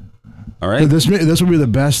now. All right. This will be the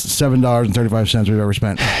best $7.35 we've ever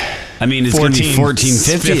spent. I mean, it's going to be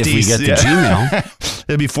 $14.50 if we get the Gmail.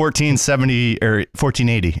 It'd be $14.70 or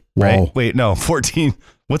 $14.80, right? Whoa. Wait, no, 14.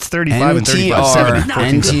 What's 35 and 35? 70.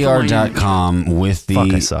 NTR.com with Fuck, I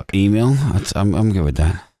the suck. email. I'm good with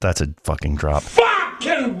that. That's a fucking drop.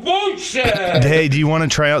 Fucking bullshit! Hey, do you want to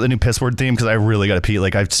try out the new piss word theme? Because I really got to pee.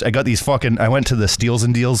 Like, I got these fucking. I went to the Steals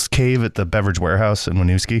and Deals cave at the Beverage Warehouse in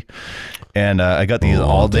Winooski, and I got these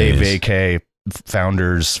all day days. vacay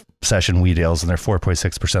founders session wheat ales, and they're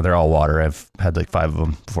 4.6%. They're all water. I've had like 5 of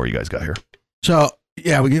them before you guys got here. So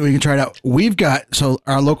yeah, we can try it out. We've got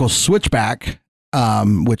our local Switchback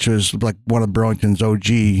which was like one of Burlington's OG.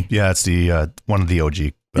 Yeah, it's the one of the OG.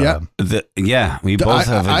 We both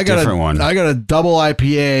have a different one. I got a double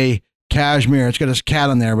IPA cashmere. It's got this cat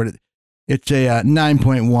on there, but it's a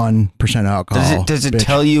 9.1% alcohol. Does it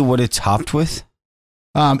tell you what it's hopped with?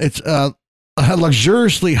 It's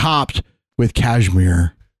luxuriously hopped with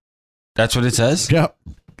cashmere. That's what it says? Yep.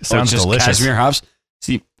 Sounds just delicious. Cashmere hops.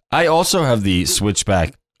 See, I also have the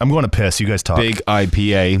Switchback I'm going to piss. You guys talk. big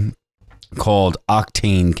IPA called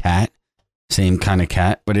Octane Cat. Same kind of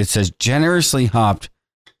cat, but it says generously hopped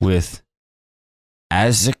with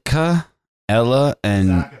Azaka, Ella,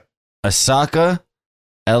 and Asaka,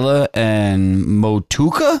 Ella, and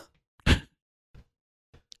Motueka?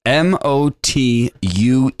 Motueka.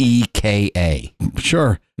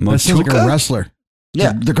 Sure. That sounds like a wrestler.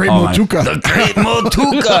 Yeah. The great Motueka. The great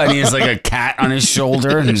Motueka. And he has like a cat on his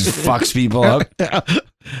shoulder and just fucks people up.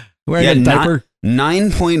 Wearing a diaper.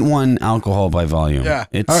 9.1 alcohol by volume. Yeah.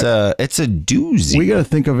 It's a doozy. We got to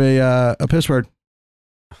think of a piss word.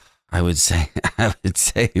 I would say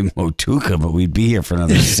Motueka, but we'd be here for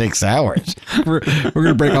another 6 hours. We're going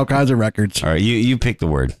to break all kinds of records. All right, you pick the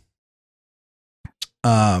word.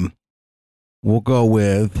 We'll go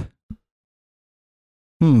with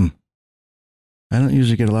I don't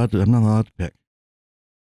usually get allowed to. I'm not allowed to pick.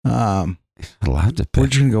 Allowed to pick. We're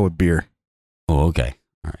just gonna go with beer. Oh, okay.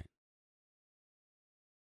 All right.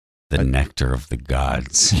 The nectar of the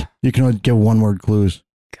gods. You can only give one word clues.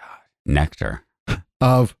 Nectar.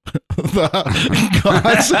 Of the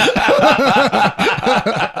gods.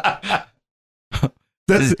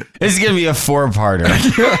 This is gonna be a 4-parter.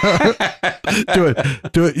 Do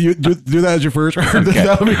it. You do that as your first word. Okay.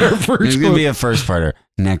 That'll be our first. It's gonna be a first parter.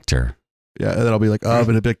 Nectar. Yeah, and then I'll be like, and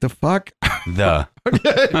it'll be like, the fuck. The.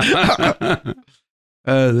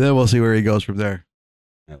 Then we'll see where he goes from there.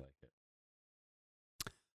 I like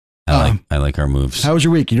it. I like our moves. How was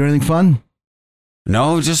your week? You do anything fun?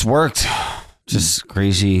 No, just worked. Just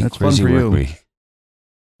crazy. That's crazy fun for work you. week.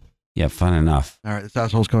 Yeah, fun enough. All right, this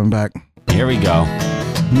asshole's coming back. Here we go.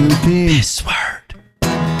 New team. Piss word.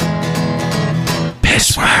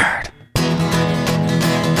 Piss word.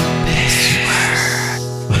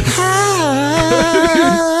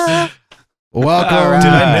 Welcome. All right.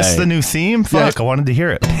 Did I miss the new theme? Fuck, I wanted to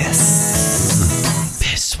hear it.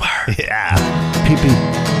 Piss word. Yeah. Pee-pee.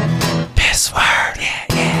 Piss word. Yeah.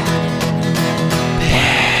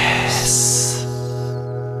 Piss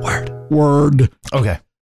word. Okay.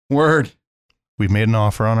 Word. We've made an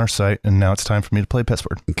offer on our site, and now it's time for me to play piss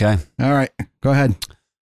word. Okay. All right, go ahead.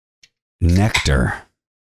 Nectar.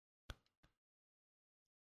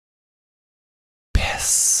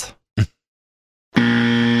 Piss.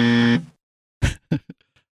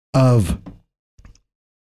 Of.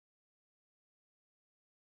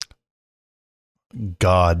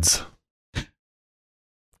 Gods.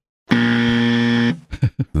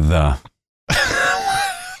 The.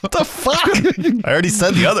 What the fuck? I already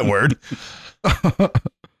said the other word.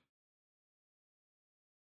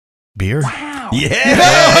 Beer? Yeah.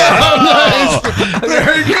 Nice.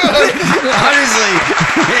 Very good. Honestly,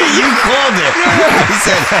 you called it. He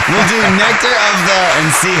said, we'll do nectar of the and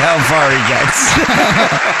see how far he gets.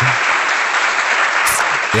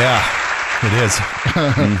 Yeah, it is.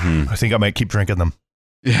 Mm-hmm. I think I might keep drinking them.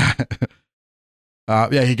 Yeah.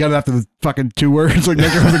 Yeah, he got it after the fucking 2 words like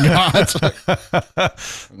Nectar of the Gods.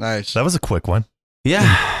 Nice. That was a quick one. Yeah.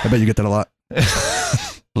 I bet you get that a lot.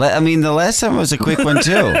 I mean, the last time was a quick one,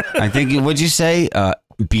 too. I think, what'd you say?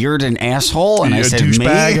 Beard and asshole? And I said, me?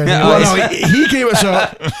 douchebag. Well, no, he came so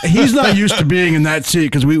he's not used to being in that seat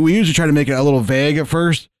because we usually try to make it a little vague at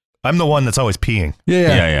first. I'm the one that's always peeing.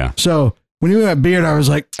 Yeah. So when you went beard, I was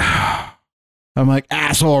like, I'm like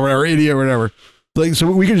asshole or whatever, idiot or whatever. Like, so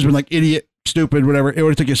we could just been like idiot, stupid, whatever. It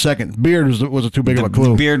would have taken a second. Beard was too big of a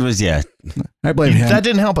clue. Beard was, I blame him. That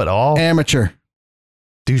didn't help at all. Amateur.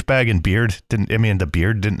 Douchebag and beard the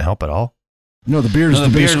beard didn't help at all. No, the beard is No,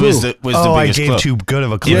 the the biggest beard clue. was the I biggest gave clue. too good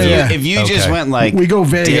of a clue. If you just Okay. went like We go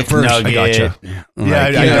vague dick at first. nugget, I gotcha. like, Yeah,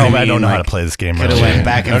 you know I don't what know how to Like, play this game. Could have right? went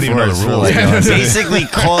back I and don't even know forth. the rules.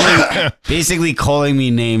 Basically calling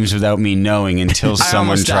me names without me knowing until someone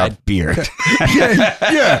almost dropped beard.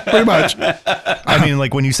 yeah, pretty much. I mean,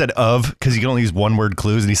 like when you said of, because you can only use one word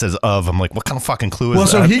clues, and he says of. I'm like, what kind of fucking clue is Well,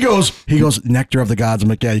 so that? he goes Nectar of the Gods. I'm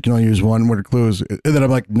like, yeah, you can only use one word clues. And then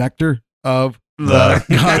I'm like, Nectar of the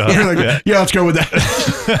Gods. You're like, yeah, let's go with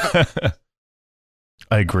that.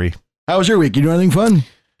 I agree. How was your week? You do anything fun?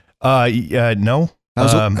 Yeah, no.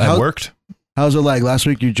 How's it- I worked. How's the leg? Last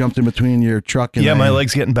week you jumped in between your truck and my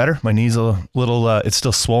leg's getting better. My knee's a little, it's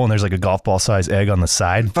still swollen. There's like a golf ball size egg on the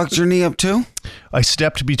side. Fucked your knee up too? I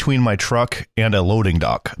stepped between my truck and a loading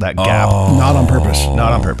dock, that gap. Not on purpose.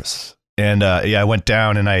 Not on purpose. And I went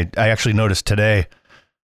down and I actually noticed today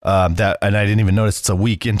that, and I didn't even notice it's a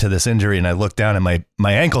week into this injury, and I looked down and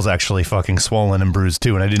my ankle's actually fucking swollen and bruised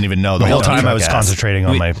too, and I didn't even know the whole time I was concentrating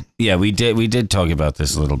on my... Yeah, we did talk about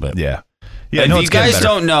this a little bit. Yeah. Yeah, if you guys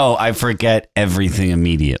don't know, I forget everything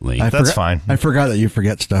immediately. That's fine. I forgot that you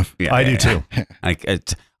forget stuff. Yeah, I do too.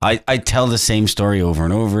 I tell the same story over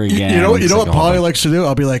and over again. You know what Paulie likes to do?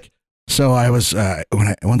 I'll be like, so I was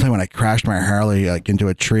one time when I crashed my Harley like into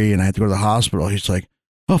a tree and I had to go to the hospital. He's like,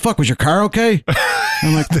 "Oh fuck, was your car okay?"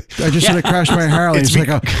 I'm like, "I just said I crashed my Harley." He's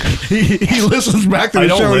like, he listens back to the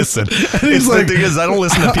show. I don't listen. It's like, the thing is, I don't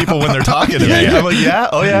listen to people when they're talking to me. I'm like, yeah,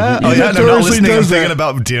 oh yeah, oh yeah. And I'm not listening. I'm thinking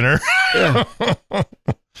about dinner. Yeah.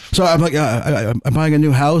 So I'm like, I'm buying a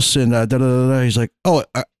new house, and da da da da. He's like, "Oh,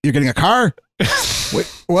 you're getting a car?" Wait,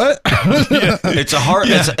 what? Yeah. It's a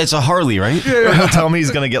Harley, right? Yeah. He'll tell me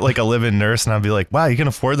he's gonna get like a live-in nurse, and I'll be like, "Wow, you can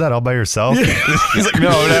afford that all by yourself?" Yeah. He's like, "No,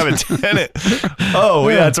 I would have a tenant." Oh,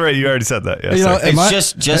 yeah, that's right. You already said that. Yeah,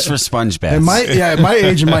 it's just for sponge baths. At my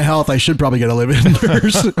age and my health, I should probably get a live-in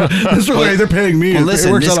nurse. This way they're paying me. Well, listen,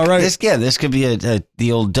 it works out all right. This could be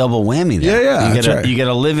the old double whammy there. Yeah. You get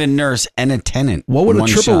a live-in nurse and a tenant. What would a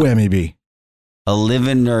triple whammy be? A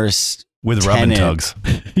live-in nurse with rubbing tugs.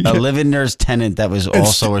 A live-in nurse tenant that was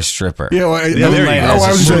also a stripper. Yeah, well, there you go.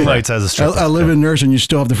 I was saying, as a stripper. A live-in nurse, and you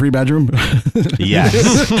still have the free bedroom. Yes,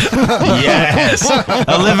 yes.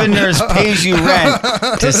 A live-in nurse pays you rent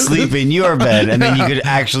to sleep in your bed, and then you could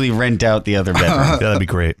actually rent out the other bedroom. Yeah, that'd be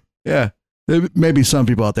great. Yeah. There may be some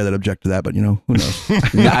people out there that object to that, but who knows?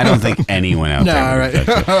 No, I don't think anyone out there.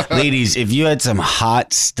 Right. Ladies, if you had some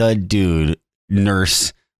hot stud dude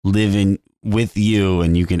nurse living with you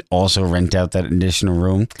and you can also rent out that additional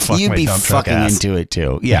room, you'd be fucking into it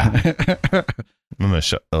too. Yeah. I'm going to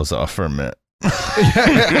shut those off for a minute.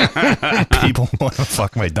 People want to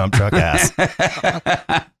fuck my dump truck ass.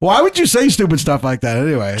 Why would you say stupid stuff like that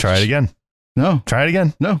anyway? Try it again. No. Try it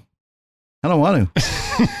again. No. I don't want to.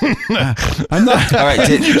 I'm not. All right.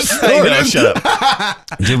 No, shut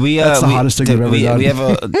up. Did we? That's the hottest thing we've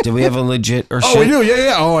ever done. Do we have a legit or shit? Oh, we do.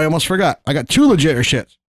 Yeah. Oh, I almost forgot. I got two legit or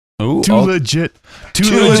shits. Ooh, Two legit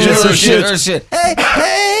or shit.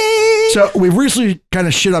 Hey. So we've recently kind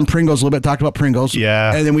of shit on Pringles a little bit. Talked about Pringles.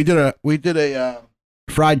 Yeah. And then we did a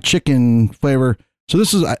fried chicken flavor. So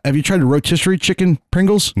this is. Have you tried a rotisserie chicken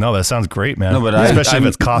Pringles? No, that sounds great, man. No, but especially if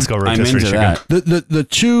it's Costco rotisserie chicken. That. The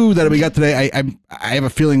two that we got today, I have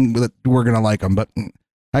a feeling that we're gonna like them. But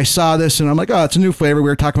I saw this and I'm like, oh, it's a new flavor. We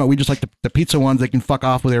were talking about. We just like the pizza ones. They can fuck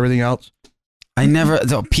off with everything else.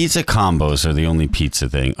 The pizza combos are the only pizza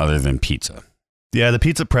thing other than pizza. Yeah, the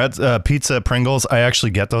pizza Pringles, I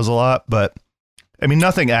actually get those a lot, but I mean,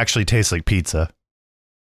 nothing actually tastes like pizza.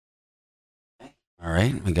 All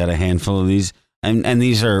right, I got a handful of these, and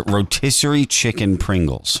these are rotisserie chicken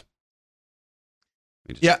Pringles.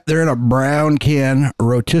 Yeah, they're in a brown can,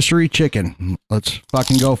 rotisserie chicken. Let's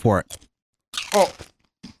fucking go for it. Oh.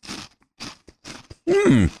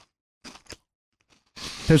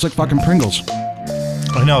 Tastes like fucking Pringles.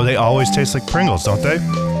 I know, they always taste like Pringles, don't they?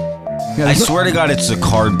 Yeah, I swear to God, it's the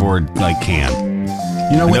cardboard can.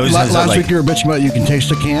 You know, last week you were bitching about you can taste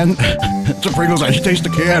the can. It's a Pringles, I should taste the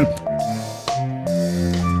can.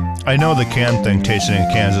 I know the can thing, tasting in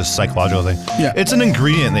cans, is a psychological thing. Yeah. It's an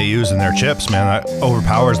ingredient they use in their chips, man, that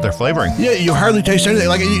overpowers their flavoring. Yeah, you hardly taste anything.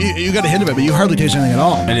 Like, you got a hint of it, but you hardly taste anything at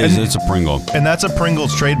all. It's a Pringle. And that's a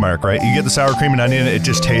Pringles trademark, right? You get the sour cream and onion, it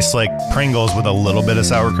just tastes like Pringles with a little bit of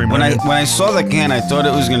sour cream and onion. When I saw the can, I thought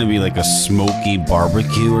it was going to be like a smoky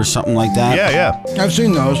barbecue or something like that. Yeah. I've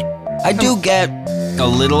seen those. I do get a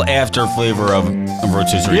little after flavor of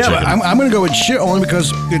rotisserie chicken. Yeah, I'm going to go with shit only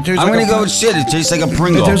because it tastes I'm going to go with shit. It tastes like a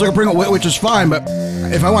Pringle. It tastes like a Pringle, which is fine, but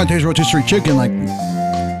if I want to taste rotisserie chicken, like,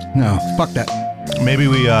 no, fuck that. Maybe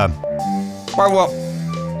we, Well,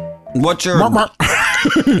 what's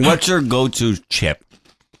your go-to chip?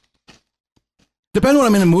 Depends what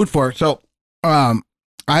I'm in the mood for. So, I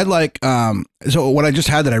like, so what I just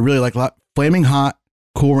had that I really like a lot, Flaming Hot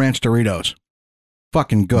Cool Ranch Doritos.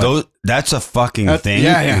 Fucking good. That's a fucking thing.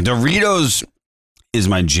 Yeah. Doritos is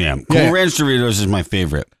my jam. Cool Ranch Doritos is my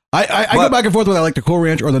favorite. I go back and forth with I like the Cool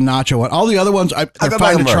Ranch or the Nacho one. All the other ones they're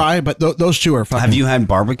fine to try, but those two are fucking. Have you had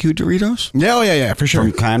barbecue Doritos? Yeah, for sure.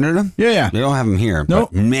 From Canada? Yeah. They don't have them here,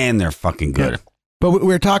 but man, they're fucking good. Yeah. But we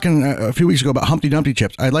were talking a few weeks ago about Humpty Dumpty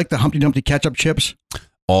chips. I like the Humpty Dumpty ketchup chips.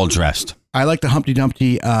 All dressed. I like the Humpty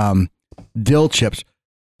Dumpty dill chips.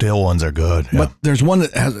 Dill ones are good. Yeah. But there's one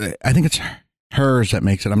that has, I think it's hers that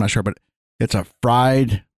makes it. I'm not sure, but it's a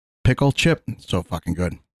fried pickle chip. It's so fucking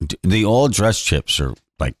good. The all dressed chips are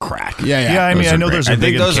like crack. Yeah. I mean, I know great. there's a I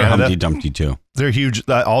big think those in are Canada. Humpty Dumpty too. They're huge.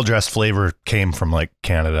 That all dressed flavor came from like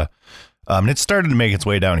Canada. And it started to make its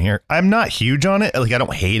way down here. I'm not huge on it. Like, I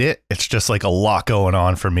don't hate it. It's just like a lot going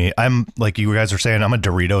on for me. I'm like you guys were saying, I'm a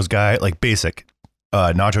Doritos guy, like basic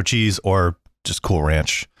nacho cheese or just Cool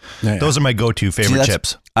Ranch. Yeah. Those are my go-to favorite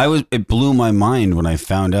chips. It blew my mind when I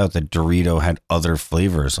found out that Dorito had other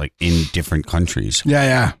flavors like in different countries.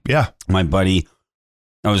 Yeah. My buddy,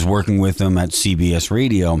 I was working with him at CBS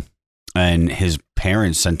Radio, and his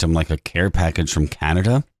parents sent him like a care package from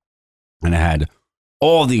Canada, and it had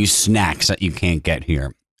all these snacks that you can't get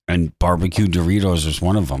here, and barbecue Doritos was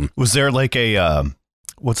one of them. Was there like a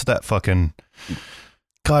what's that fucking?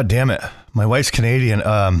 God damn it! My wife's Canadian.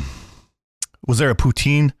 Was there a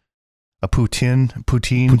poutine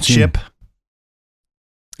chip?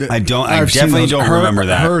 I I've seen definitely those. don't remember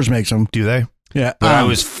that. Hers makes them. Do they? Yeah. But I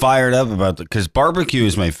was fired up about it because barbecue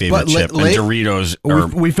is my favorite chip, and Doritos are.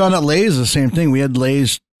 We found out Lay's the same thing. We had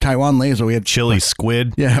Lay's, Taiwan Lay's, so we had Chili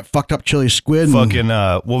squid. Yeah, fucked up chili squid. Fucking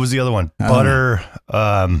what was the other one? Butter.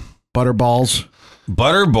 Butter balls.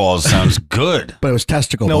 Butter balls sounds good. But it was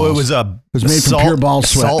testicle No, balls. it was It was made from pure ball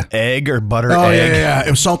sweat. Salt egg or butter Oh, egg. yeah.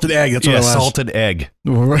 It was salted egg. That's what it was. Salted egg.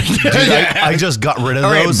 Dude, I just got rid of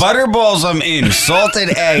All right, those. butter balls I'm in.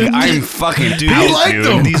 Salted egg, I'm fucking Dude, out, liked dude.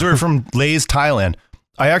 them. These were from Lay's Thailand.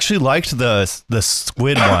 I actually liked the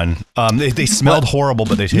squid one. They smelled horrible,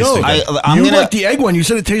 but they tasted No, good. I'm you gonna, like the egg one. You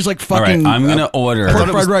said it tastes like all right, fucking I'm gonna order. pork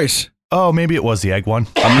fried rice. Oh, maybe it was the egg one.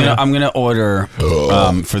 I'm gonna order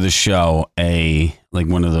for the show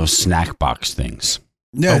one of those snack box things.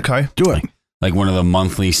 Yeah, Okay. do it. Like one of the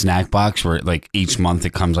monthly snack box where like each month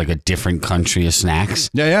it comes like a different country of snacks.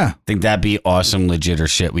 Yeah. I think that'd be awesome, legit or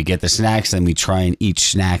shit. We get the snacks, then we try and each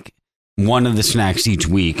snack one of the snacks each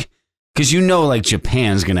week. Because like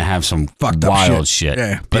Japan's gonna have some Fucked up wild shit.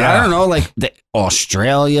 Yeah. But I don't know, like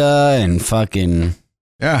Australia and fucking.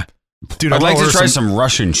 Yeah. Dude, I'd like to order try some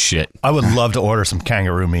Russian shit. I would love to order some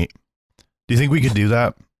kangaroo meat. Do you think we could do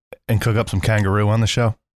that and cook up some kangaroo on the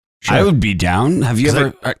show? Sure. I would be down. Have you 'Cause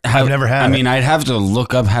ever? I've never had I it. mean, I'd have to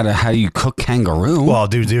look up how you cook kangaroo. Well,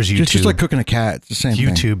 dude, there's YouTube. Just like cooking a cat. It's the same thing.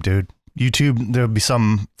 YouTube, dude. YouTube, there'll be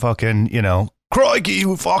some fucking, crikey,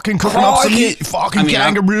 you fucking cooking up some meat, fucking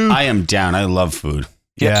kangaroo. I am down. I love food.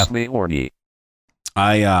 Yeah. me horny.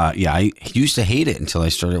 I used to hate it until I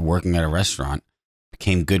started working at a restaurant.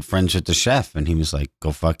 Became good friends with the chef, and he was like,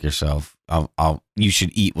 "Go fuck yourself. You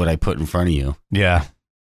should eat what I put in front of you." Yeah.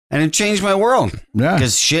 And it changed my world. Yeah.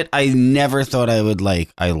 Because shit I never thought I would like,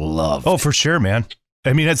 I love. Oh, for sure, man.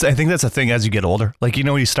 I mean, I think that's a thing as you get older. Like, when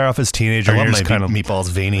you start off as a teenager, you're just kind of meatballs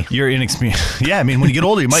veiny. You're inexperienced. Yeah, I mean, when you get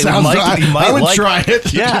older, you might Sounds like. right. You might I would like, try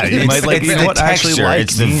it. Yeah, you might like. it's You know the what? I actually texture. like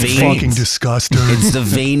It's the veins. fucking disgusting. It's the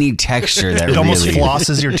veiny texture that It almost really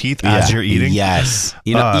flosses your teeth as you're eating. Yes.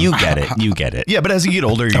 You get it. You get it. Yeah, but as you get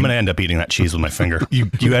older, I'm gonna end up eating that cheese with my finger. you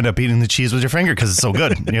end up eating the cheese with your finger because it's so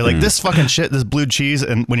good. And you're like, this fucking shit, this blue cheese.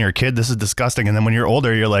 And when you're a kid, this is disgusting. And then when you're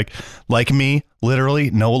older, you're like me, literally,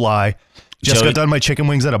 no lie. Just got done my chicken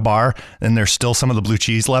wings at a bar, and there's still some of the blue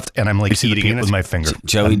cheese left, and I'm like eating it with my finger.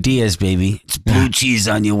 Joey Diaz, baby. It's blue cheese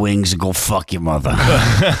on your wings and go fuck your mother. All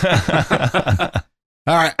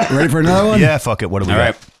right. Ready for another one? Yeah, fuck it. What do we All got?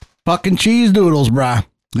 right. Fucking cheese doodles, brah.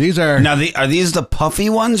 These are Now, are these the puffy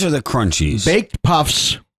ones or the crunchies? baked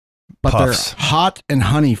puffs, but Puffs. they're hot and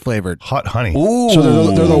honey flavored. Hot honey. Ooh. So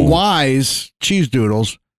they're the Wise cheese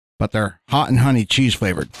doodles, but they're hot and honey cheese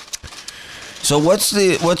flavored. So what's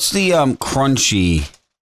the crunchy?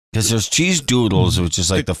 Because there's cheese doodles, which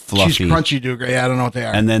is like the fluffy. Cheese crunchy doodle. Yeah, I don't know what they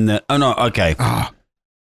are. And then okay.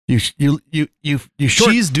 You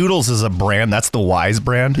short. Cheese Doodles is a brand. That's the Wise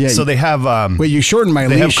brand. Yeah, so they have Wait, you shortened my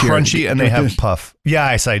they have leash here. crunchy and they have puff.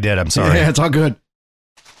 Yes, I did. I'm sorry. Yeah, it's all good.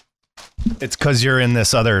 It's because you're in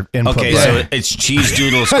this other input. Okay, bracket. so it's cheese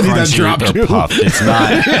doodles, I need that crunchy, drop, or too. puff. It's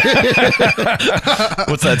not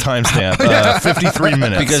What's that timestamp? 53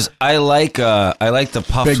 minutes. because I like the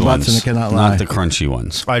puffed Big butts ones, and I cannot lie. not the crunchy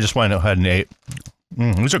ones. I just went ahead and ate.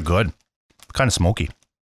 These are good. Kind of smoky.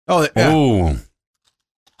 Oh, yeah.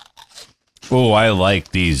 Oh, I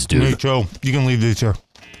like these, dude. Joe, you can leave these here.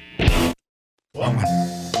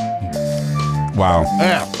 Wow.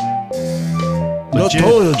 Yeah. Legit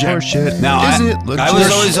totally legit. horseshit. Now, Is I it legit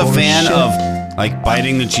was always a fan horseshit? of like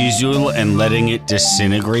biting the cheese doodle and letting it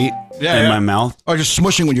disintegrate in my mouth. Or just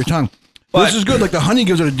smushing with your tongue. But- This is good. Like the honey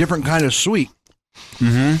gives it a different kind of sweet.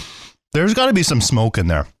 There's got to be some smoke in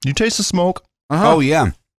there. You taste the smoke? Oh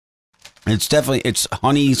yeah, it's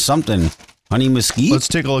honey something. Honey mesquite. Let's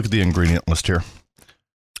take a look at the ingredient list here.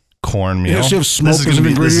 Cornmeal. Yeah, so you have smoke This as an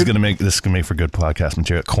ingredient? is gonna make for good podcast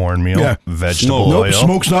material. Cornmeal, Yeah. vegetable Nope, oil.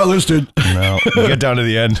 smoke's not listed. No, you get down to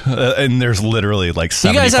the end, and there's literally like You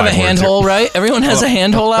 75 guys have a words here. handhole, right? Everyone has a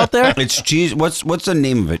handhole out there. It's cheese. What's the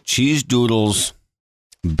name of it? Cheese doodles,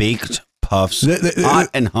 baked puffs, hot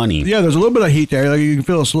and honey. Yeah, there's a little bit of heat there. Like you can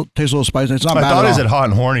feel taste a little spice. It's not I bad thought at it all. said hot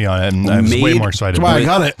and horny on it, and I was way more excited. That's why I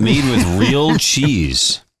got it. Made with real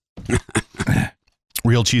cheese.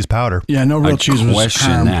 Real cheese powder. Yeah, no real cheese was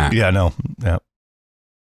question harmed. that. Yeah, no. Yeah.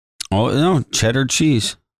 Oh no, cheddar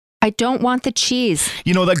cheese. I don't want the cheese.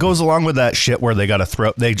 You know, that goes along with that shit where they got to throw,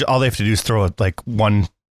 all they have to do is throw like one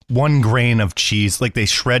grain of cheese. Like they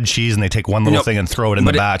shred cheese and they take one little thing and throw it in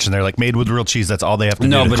the batch, and they're like made with real cheese. That's all they have to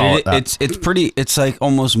do to call it that. It's pretty, it's like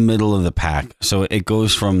almost middle of the pack. So it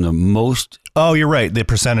goes from the most. Oh, you're right. The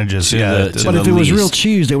percentages. To Yeah. the- But if it was real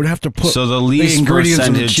cheese, they would have to put So the least ingredients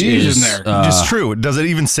of the percentage cheese is, in there. It's true. Does it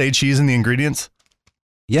even say cheese in the ingredients?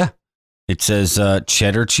 Yeah. It says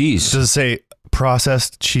cheddar cheese. Does it say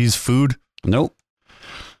processed cheese food? Nope.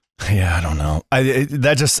 Yeah, I don't know.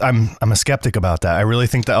 I'm a skeptic about that. I really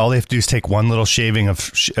think that all they have to do is take one little shaving of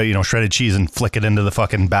shredded cheese and flick it into the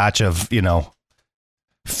fucking batch of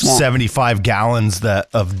 75 gallons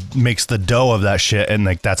makes the dough of that shit, and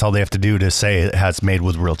like that's all they have to do to say it has made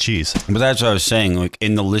with real cheese. But that's what I was saying. Like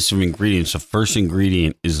in the list of ingredients, the first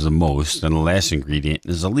ingredient is the most, and the last ingredient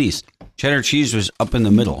is the least. Cheddar cheese was up in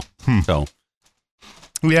the middle. So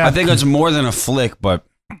yeah, I think it's more than a flick, but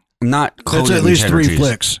not close. It's at least 3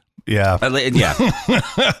 flicks. Yeah. Yeah.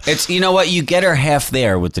 It's, you know what? You get her half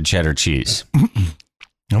there with the cheddar cheese. And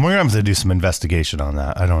we're going to have to do some investigation on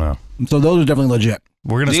that. I don't know. So those are definitely legit.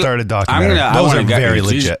 We're going to start a documentary. I Those wanna are get very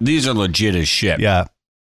these. legit. These are legit as shit. Yeah.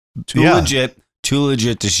 Too legit to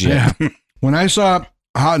shit. Yeah. When I saw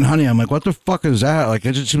hot and honey, I'm like, what the fuck is that? Like,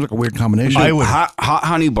 it just seems like a weird combination. Hot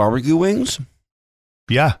honey barbecue wings?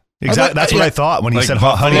 Yeah. Exactly. That's what I thought when he Like said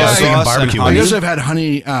hot honey. I was thinking sauce and barbecue I honey. wings. guess I've had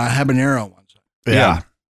honey habanero ones. Yeah.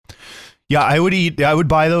 Yeah, I would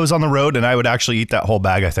buy those on the road, and I would actually eat that whole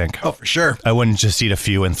bag, I think. Oh, for sure. I wouldn't just eat a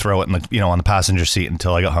few and throw it in the, on the passenger seat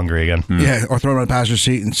until I got hungry again. Yeah, or throw it on the passenger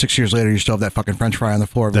seat, and 6 years later, you still have that fucking French fry on the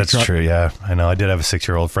floor of That's your truck. true, yeah. I know. I did have a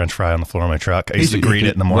 6-year-old French fry on the floor of my truck. I used to greet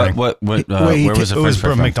it in the morning. Where was the It French was fry from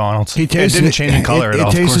from? McDonald's. He It tasted didn't change in color at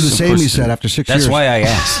all. It tasted the Of same, course. he said, after 6 That's years. why I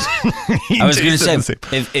asked. I was going to tasted say,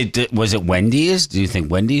 the same. was it Wendy's? Do you think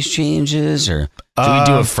Wendy's changes? Or do we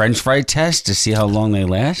do a French fry test to see how long they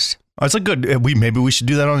last? Oh, it's like good. Maybe we should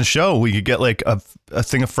do that on the show. We could get like a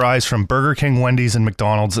thing of fries from Burger King, Wendy's, and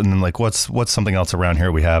McDonald's, and then like what's something else around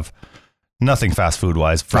here we have? Nothing fast food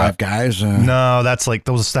wise. Five Guys. No, that's like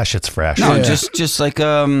that shit's fresh. No, Yeah. just like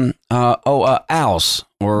Al's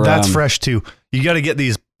or That's fresh too. You got to get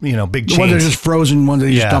these big The ones that are chains. just frozen, ones that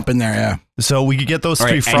you Yeah. just dump in there, yeah. So we could get those All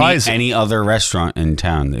 3 right, fries. Any other restaurant in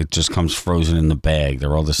town, it just comes frozen in the bag.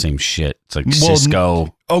 They're all the same shit. It's like Well,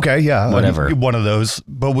 Cisco. Okay, yeah, Whatever. one of those.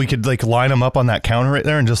 But we could like line them up on that counter right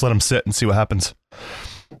there and just let them sit and see what happens.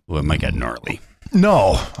 Well, it might get gnarly.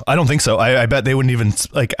 No, I don't think so. I bet they wouldn't even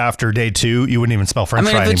like after day 2, you wouldn't even smell French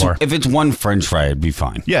fry anymore. If it's one French fry, it'd be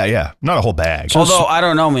fine. Yeah, not a whole bag. Although I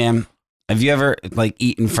don't know, man. Have you ever like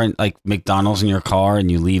eaten like McDonald's in your car and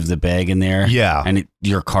you leave the bag in there? Yeah. And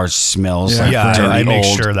your car smells Yeah. like Yeah, dirty I make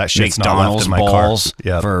old sure that shit's not left McDonald's in my car. balls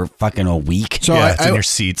Yeah. for fucking a week. So yeah, it's in I your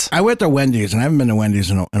seats. I went to Wendy's, and I haven't been to Wendy's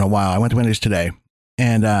in a while. I went to Wendy's today,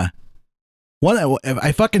 and I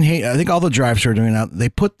fucking hate. I think all the drive-thru are doing that. They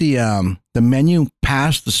put the menu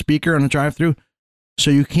past the speaker on the drive-thru,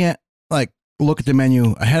 so you can't like look at the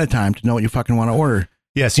menu ahead of time to know what you fucking want to order.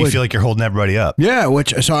 Yeah, so you Wait. feel like you're holding everybody up. Yeah,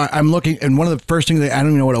 I'm looking, and one of the first things I don't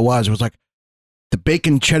even know what it was like the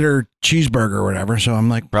bacon cheddar cheeseburger or whatever. So I'm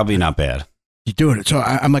like, Probably not bad. you doing it? So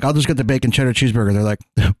I'm like, I'll just get the bacon cheddar cheeseburger. They're like,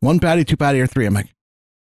 1 patty, 2 patty, or 3. I'm like,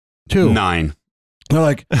 2. 9. They're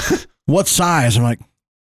like, what size? I'm like,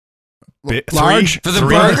 Large? For the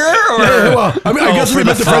Three? burger? Or? Yeah, well, I mean, I Oh, guess for they the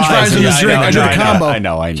put the French fries. fries in Yeah, this I drink. know, I did a I know, combo. I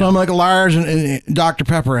know. So I'm like large and Dr.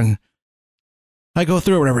 Pepper, and I go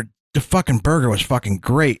through it, whatever. The fucking burger was fucking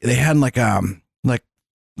great. They had like one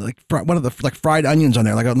of the like fried onions on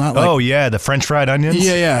there, like not like Oh yeah, the French fried onions.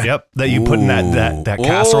 Yeah. Yep, that you put in that Ooh.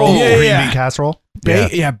 casserole, Oh, yeah, green yeah. bean casserole.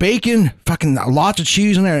 bacon, fucking lots of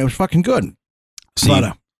cheese in there. It was fucking good. See,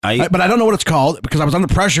 But I don't know what it's called because I was under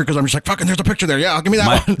pressure because I'm just like, fucking, there's a picture there. Yeah, give me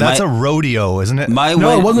that one. That's a rodeo, isn't it?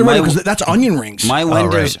 No, it wasn't really because that's onion rings. My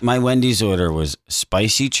Wendy's, right. my Wendy's order was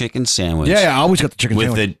spicy chicken sandwich. Yeah, I always got the chicken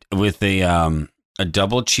with sandwich. the a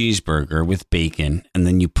double cheeseburger with bacon, and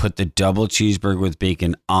then you put the double cheeseburger with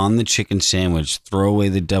bacon on the chicken sandwich, throw away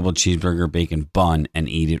the double cheeseburger bacon bun, and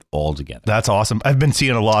eat it all together. That's awesome. I've been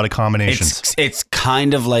seeing a lot of combinations. It's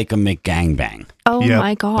kind of like a McGangbang. Oh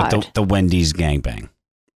my God. But the Wendy's gangbang.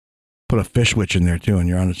 Put a fish witch in there too, and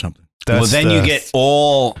you're onto something. Well, then you get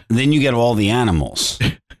all the animals.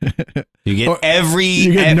 You get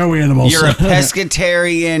You get no animals. You're a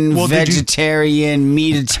pescatarian, vegetarian,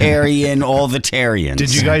 meatitarian, all the tarians.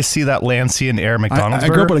 Did you guys see that Lancey and Air McDonald's I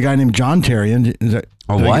burger? grew up with a guy named John Tarian.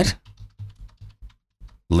 What?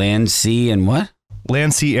 Lancey and what?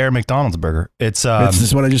 Lancey Air McDonald's burger. This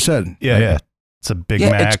is what I just said. Yeah. It's a Big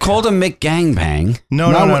Mac. It's called a McGangbang. No.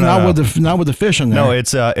 Not with the fish in there. No,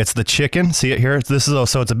 it's the chicken. See it here? This is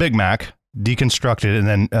so it's a Big Mac deconstructed and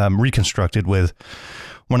then reconstructed with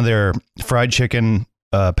one of their fried chicken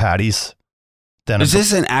patties. Then is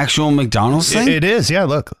this an actual McDonald's thing? It is. Yeah,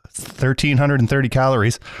 look, 1,330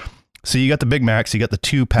 calories. So you got the Big Macs, you got the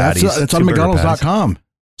two patties. That's on McDonald's.com.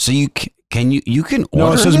 So you can order.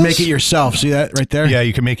 No, it says this? make it yourself. See that right there? Yeah,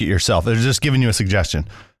 you can make it yourself. They're just giving you a suggestion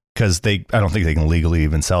because I don't think they can legally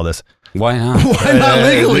even sell this. Why not? Why not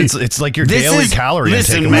legally? It's like your daily calorie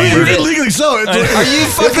intake. You can legally sell it. Are you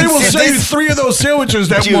fucking? They will sell you 3 of those sandwiches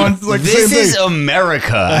that month. Like this is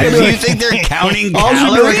America. Do you think they're counting calories?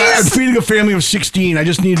 calories? I'm feeding a family of 16. I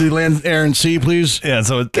just need to land air and sea, please. Yeah,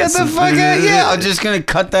 so Get the fuck out! Yeah, I'm just gonna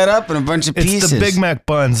cut that up in a bunch of pieces. It's the Big Mac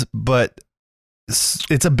buns, but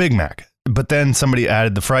it's a Big Mac. But then somebody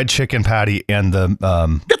added the fried chicken patty and the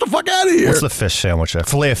get the fuck out of here. What's the fish sandwich?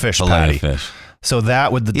 Filet of fish patty. Fish. So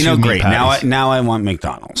that with the two great. meat patties. Now I want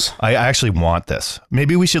McDonald's. I actually want this.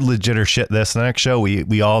 Maybe we should legit or shit this. The next show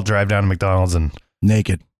we all drive down to McDonald's and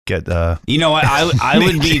naked get. You know what? I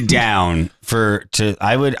would be down for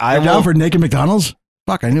down for naked McDonald's.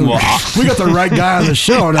 Fuck, I knew we got the right guy on the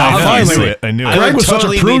show now. I knew it. Greg was such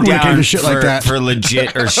a prude when it came to shit like that. For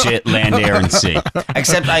legit or shit land, air, and sea.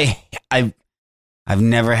 Except I've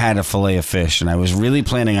never had a fillet of fish, and I was really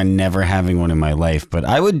planning on never having one in my life. But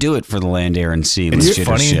I would do it for the land, air, and sea. Legit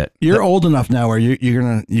or shit. You're old enough now where you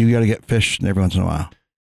got to get fish every once in a while.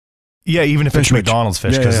 Yeah, even if it's McDonald's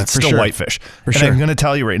fish, because it's still white fish. For sure. I'm going to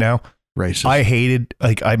tell you right now. Racist. I hated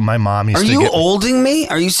my mom used to get... Are you olding me?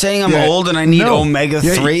 Are you saying I'm old and I need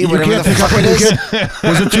omega-3? Whatever the fuck it is?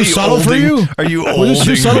 Was it too subtle for you? Are you olding Was it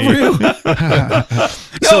too subtle for you?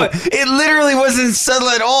 No, it literally wasn't subtle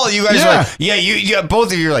at all. You guys are like,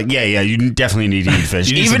 both of you are like, you definitely need to eat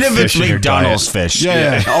fish. Even if it's McDonald's fish.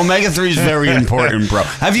 Yeah. Omega-3 is very important, bro.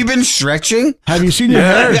 Have you been stretching? Have you seen your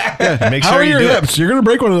hair? Make How sure are you your do hips? You're going to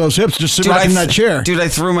break one of those hips. Just sit back in that chair. Dude, I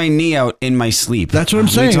threw my knee out in my sleep. That's what I'm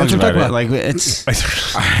saying. That's what I'm talking about. Like it's,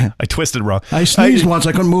 I twisted wrong. I sneezed once.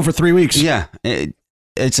 I couldn't move for 3 weeks. Yeah,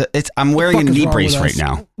 I'm wearing a knee brace right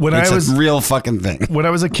now. It's a real fucking thing. When I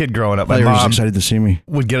was a kid growing up, my mom was mom excited to see me.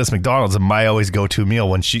 Would get us McDonald's, and my always go-to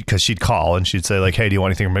meal because she'd call and she'd say like, "Hey, do you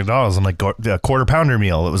want anything from McDonald's?" I'm like, "A quarter pounder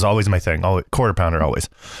meal." It was always my thing. Quarter pounder always.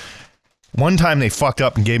 One time they fucked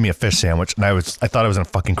up and gave me a fish sandwich, and I thought I was gonna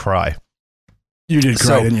fucking cry. You did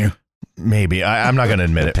cry, didn't you? Maybe. I'm not gonna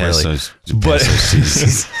admit it really. But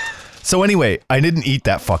so anyway, I didn't eat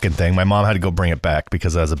that fucking thing. My mom had to go bring it back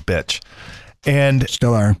because I was a bitch. And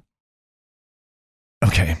still are.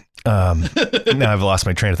 Okay. Now I've lost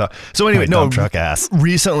my train of thought. So anyway, truck ass.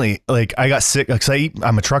 Recently, like I got sick because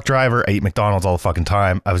I'm a truck driver. I eat McDonald's all the fucking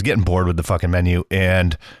time. I was getting bored with the fucking menu,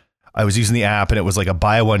 and I was using the app, and it was like a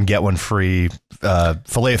buy one get one free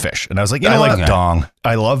fillet of fish, and I was like, I like dong.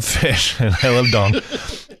 I love fish, and I love dong.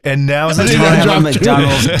 And now is the time. time. Have a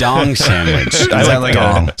McDonald's dong sandwich. Is that like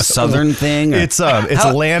a southern thing? It's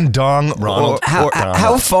a land dong.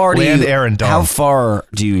 How far do land, you? air, and dong. How far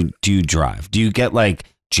do you drive? Do you get like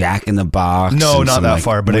Jack in the Box? No, not that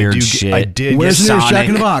far. But weird I shit. I did. Where's the nearest Jack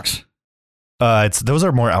in the Box? Those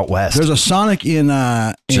are more out west. There's a Sonic in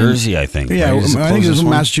Jersey, I think. Yeah, I think there's in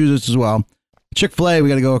Massachusetts as well. Chick-fil-A, we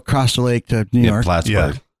got to go across the lake to New York.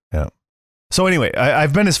 Plattsburgh. Yeah. So anyway,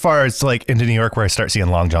 I've been as far as like into New York where I start seeing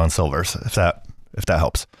Long John Silver's, if that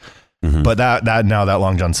helps. Mm-hmm. But that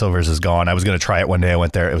Long John Silver's is gone. I was going to try it one day. I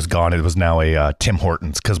went there. It was gone. It was now a Tim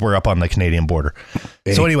Hortons because we're up on the Canadian border.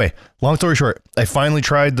 Hey. So anyway, long story short, I finally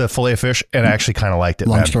tried the fillet of fish and I actually kind of liked it.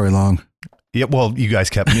 Long story long. Yeah. Well, you guys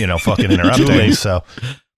kept fucking interrupting. So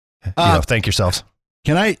thank yourselves.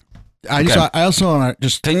 Can I? I also want to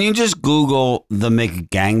just. Can you just Google the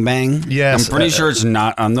McGangbang? Yes. I'm pretty sure it's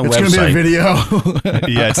not on the website. It's going to be a video.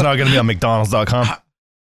 Yeah, it's not going to be on McDonald's.com.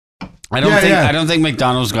 I don't think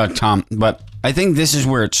McDonald's got Tom, but I think this is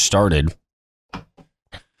where it started.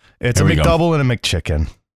 It's a McDouble and a McChicken.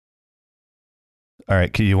 All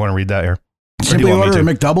right, you want to read that here? Simply order a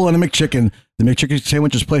McDouble and a McChicken. The McChicken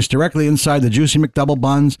sandwich is placed directly inside the juicy McDouble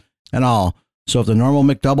buns and all. So if the normal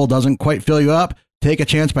McDouble doesn't quite fill you up, take a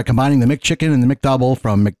chance by combining the McChicken and the McDouble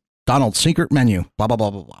from McDonald's secret menu. Blah, blah,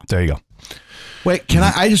 blah, blah, blah. There you go. Wait,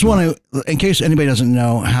 I just want to, in case anybody doesn't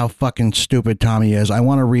know how fucking stupid Tommy is, I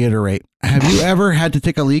want to reiterate. Have you ever had to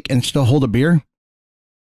take a leak and still hold a beer?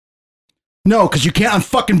 No, because you can't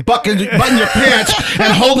unfucking button your pants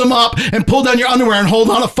and hold them up and pull down your underwear and hold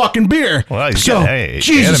on a fucking beer. Well,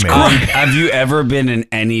 Jesus Christ. Have you ever been in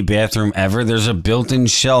any bathroom ever? There's a built-in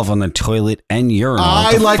shelf on the toilet and urinal.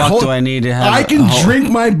 Do I need to have? I can drink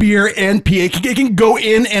my beer and pee. It can go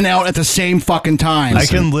in and out at the same fucking time. I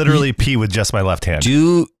can literally pee with just my left hand.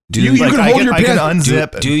 You can hold your pants. I can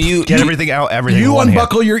unzip. Get everything out? Everything. You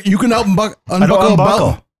unbuckle your. You can unbuckle a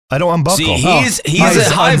belt. I don't unbuckle. See, he's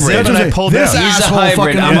a hybrid. And I pulled this down. He's a asshole hybrid.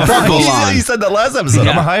 fucking I'm a unbuckles. full-on. He said that last episode.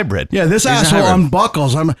 I'm a hybrid. Yeah, this asshole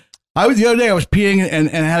unbuckles. The other day I was peeing and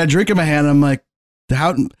had a drink in my hand. I'm like,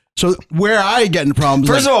 how? So where I get in problems?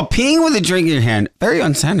 First of all, peeing with a drink in your hand, very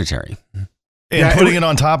unsanitary. And putting it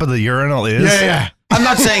on top of the urinal is. Yeah. I'm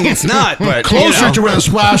not saying it's not, but closer to where the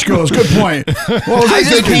splash goes. Good point. Well, I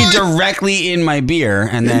just pee directly in my beer,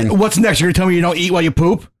 and then what's next? You're gonna tell me you don't eat while you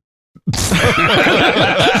poop? We've all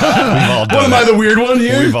done Am I the weird one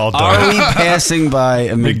here? We've all done Are we passing by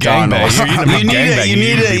a McDonald's? You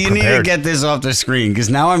need to get this off the screen because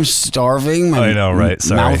now I'm starving. My I know, right?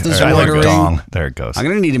 Sorry. mouth is I like watering. dong. There it goes. I'm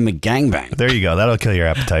gonna need a McGangbang. There you go. That'll kill your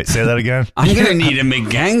appetite. Say that again. I'm gonna need a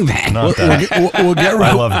McGangbang. Not that. We'll get rid.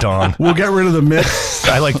 I love dong. We'll get rid of the myth.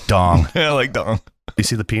 I like dong. I like dong. You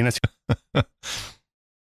see the penis?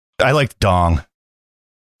 I like dong.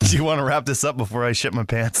 Do you want to wrap this up before I shit my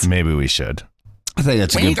pants? Maybe we should. I think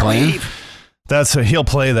that's a good plan. He'll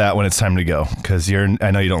play that when it's time to go because I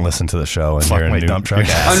know you don't listen to the show and you're a new dump truck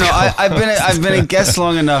ass. Oh no, I've been a guest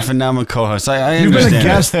long enough and now I'm a co-host. I You've been a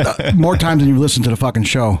understand guest more times than you've listened to the fucking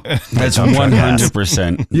show. That's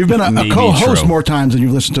 100%. You've been a co-host more times than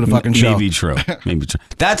you've listened to the fucking show. Maybe true.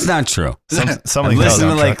 That's not true. Something listen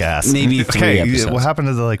to like ass. maybe 3 episodes. What happened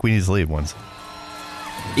to the we need to leave ones?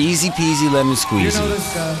 Easy peasy lemon squeezy. You know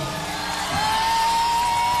this guy.